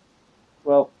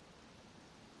 Well.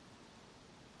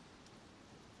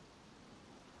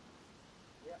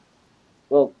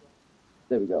 Well,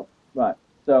 there we go. Right.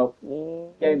 So,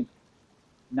 game's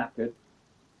knackered.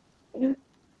 So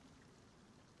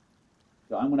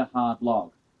I'm going to hard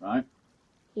log, right?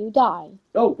 You die.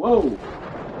 Oh, whoa!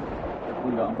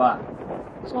 We got him back.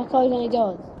 So I close any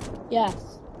doors?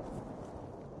 Yes.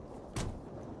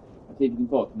 I see if you can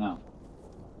talk now.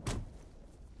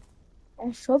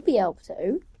 I should be able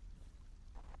to.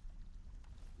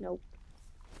 Nope.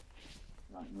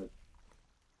 Right, I'm gonna...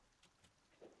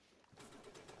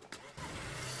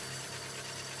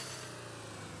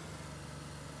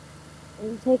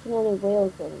 I'm taking any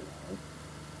wheels with me.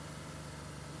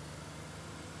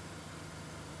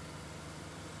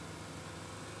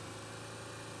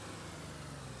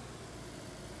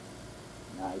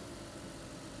 Nice.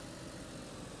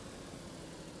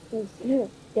 You're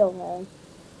still here.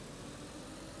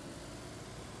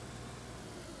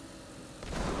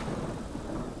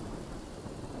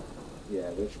 Yeah,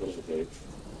 this will do.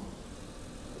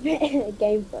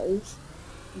 Game froze.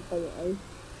 Completely.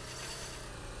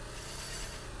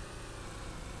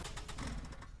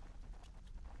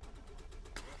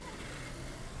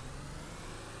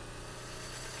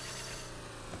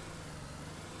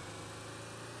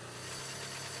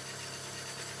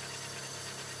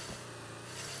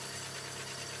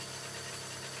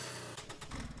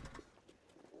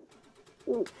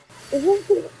 Is there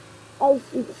anything else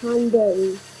you can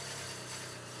do?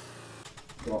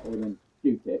 What, other than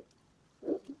shoot it?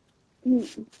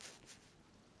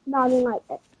 No, I mean like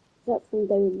that's from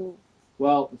doing this.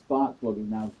 Well, the spark plug is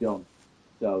now done.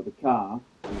 So the car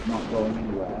is not going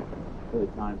anywhere for the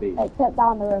time being. Except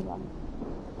down the river.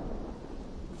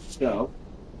 So,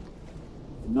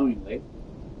 annoyingly,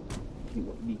 I think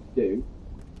what you need to do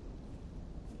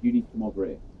is you need to come over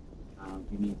here and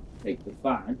you need to take the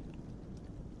bag,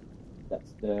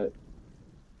 that's the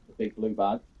big blue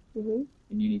bag, Mm-hmm.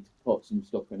 and you need to put some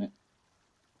stuff in it.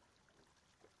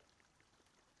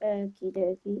 Okie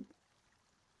dokie.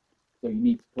 So you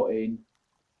need to put in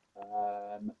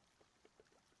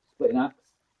splitting axe.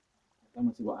 I'm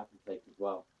going to see what I can take as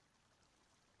well.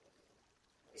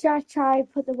 Should I try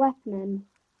put the weapon in?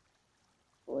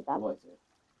 Or that What is it?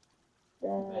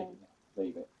 the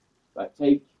Leave it. Right,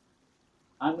 take.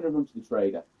 I'm going to run to the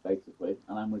trader, basically,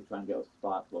 and I'm going to try and get us a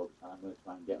spark plug, and I'm going to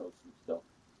try and get us some stuff.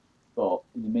 But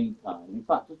in the meantime, in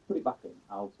fact, just put it back in.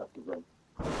 I'll just have to run.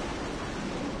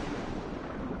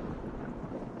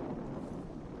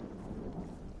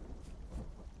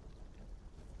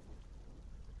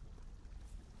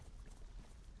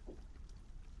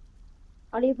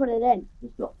 how do you put it in?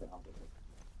 Just drop it. I'll do it.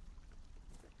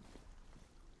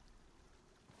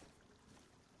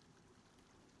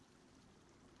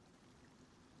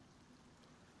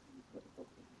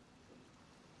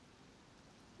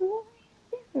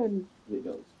 Different. It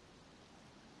goes.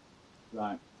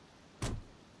 Right.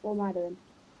 What am I doing?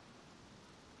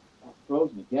 That's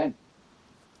frozen again.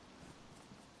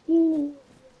 You're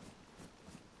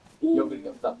You're going to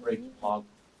get that breaking log,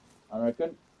 I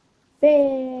reckon.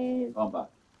 Big. Go on back.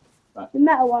 Right. The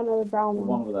metal one or the brown There's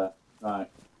one? one over there. Right.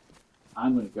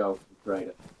 I'm going to go to the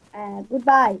trader.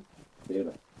 Goodbye. See you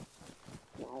later.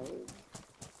 No.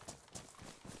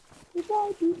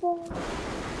 Goodbye, people.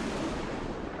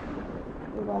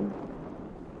 Move on.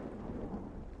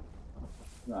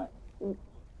 Right. Mm.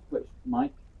 Switch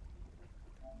mic.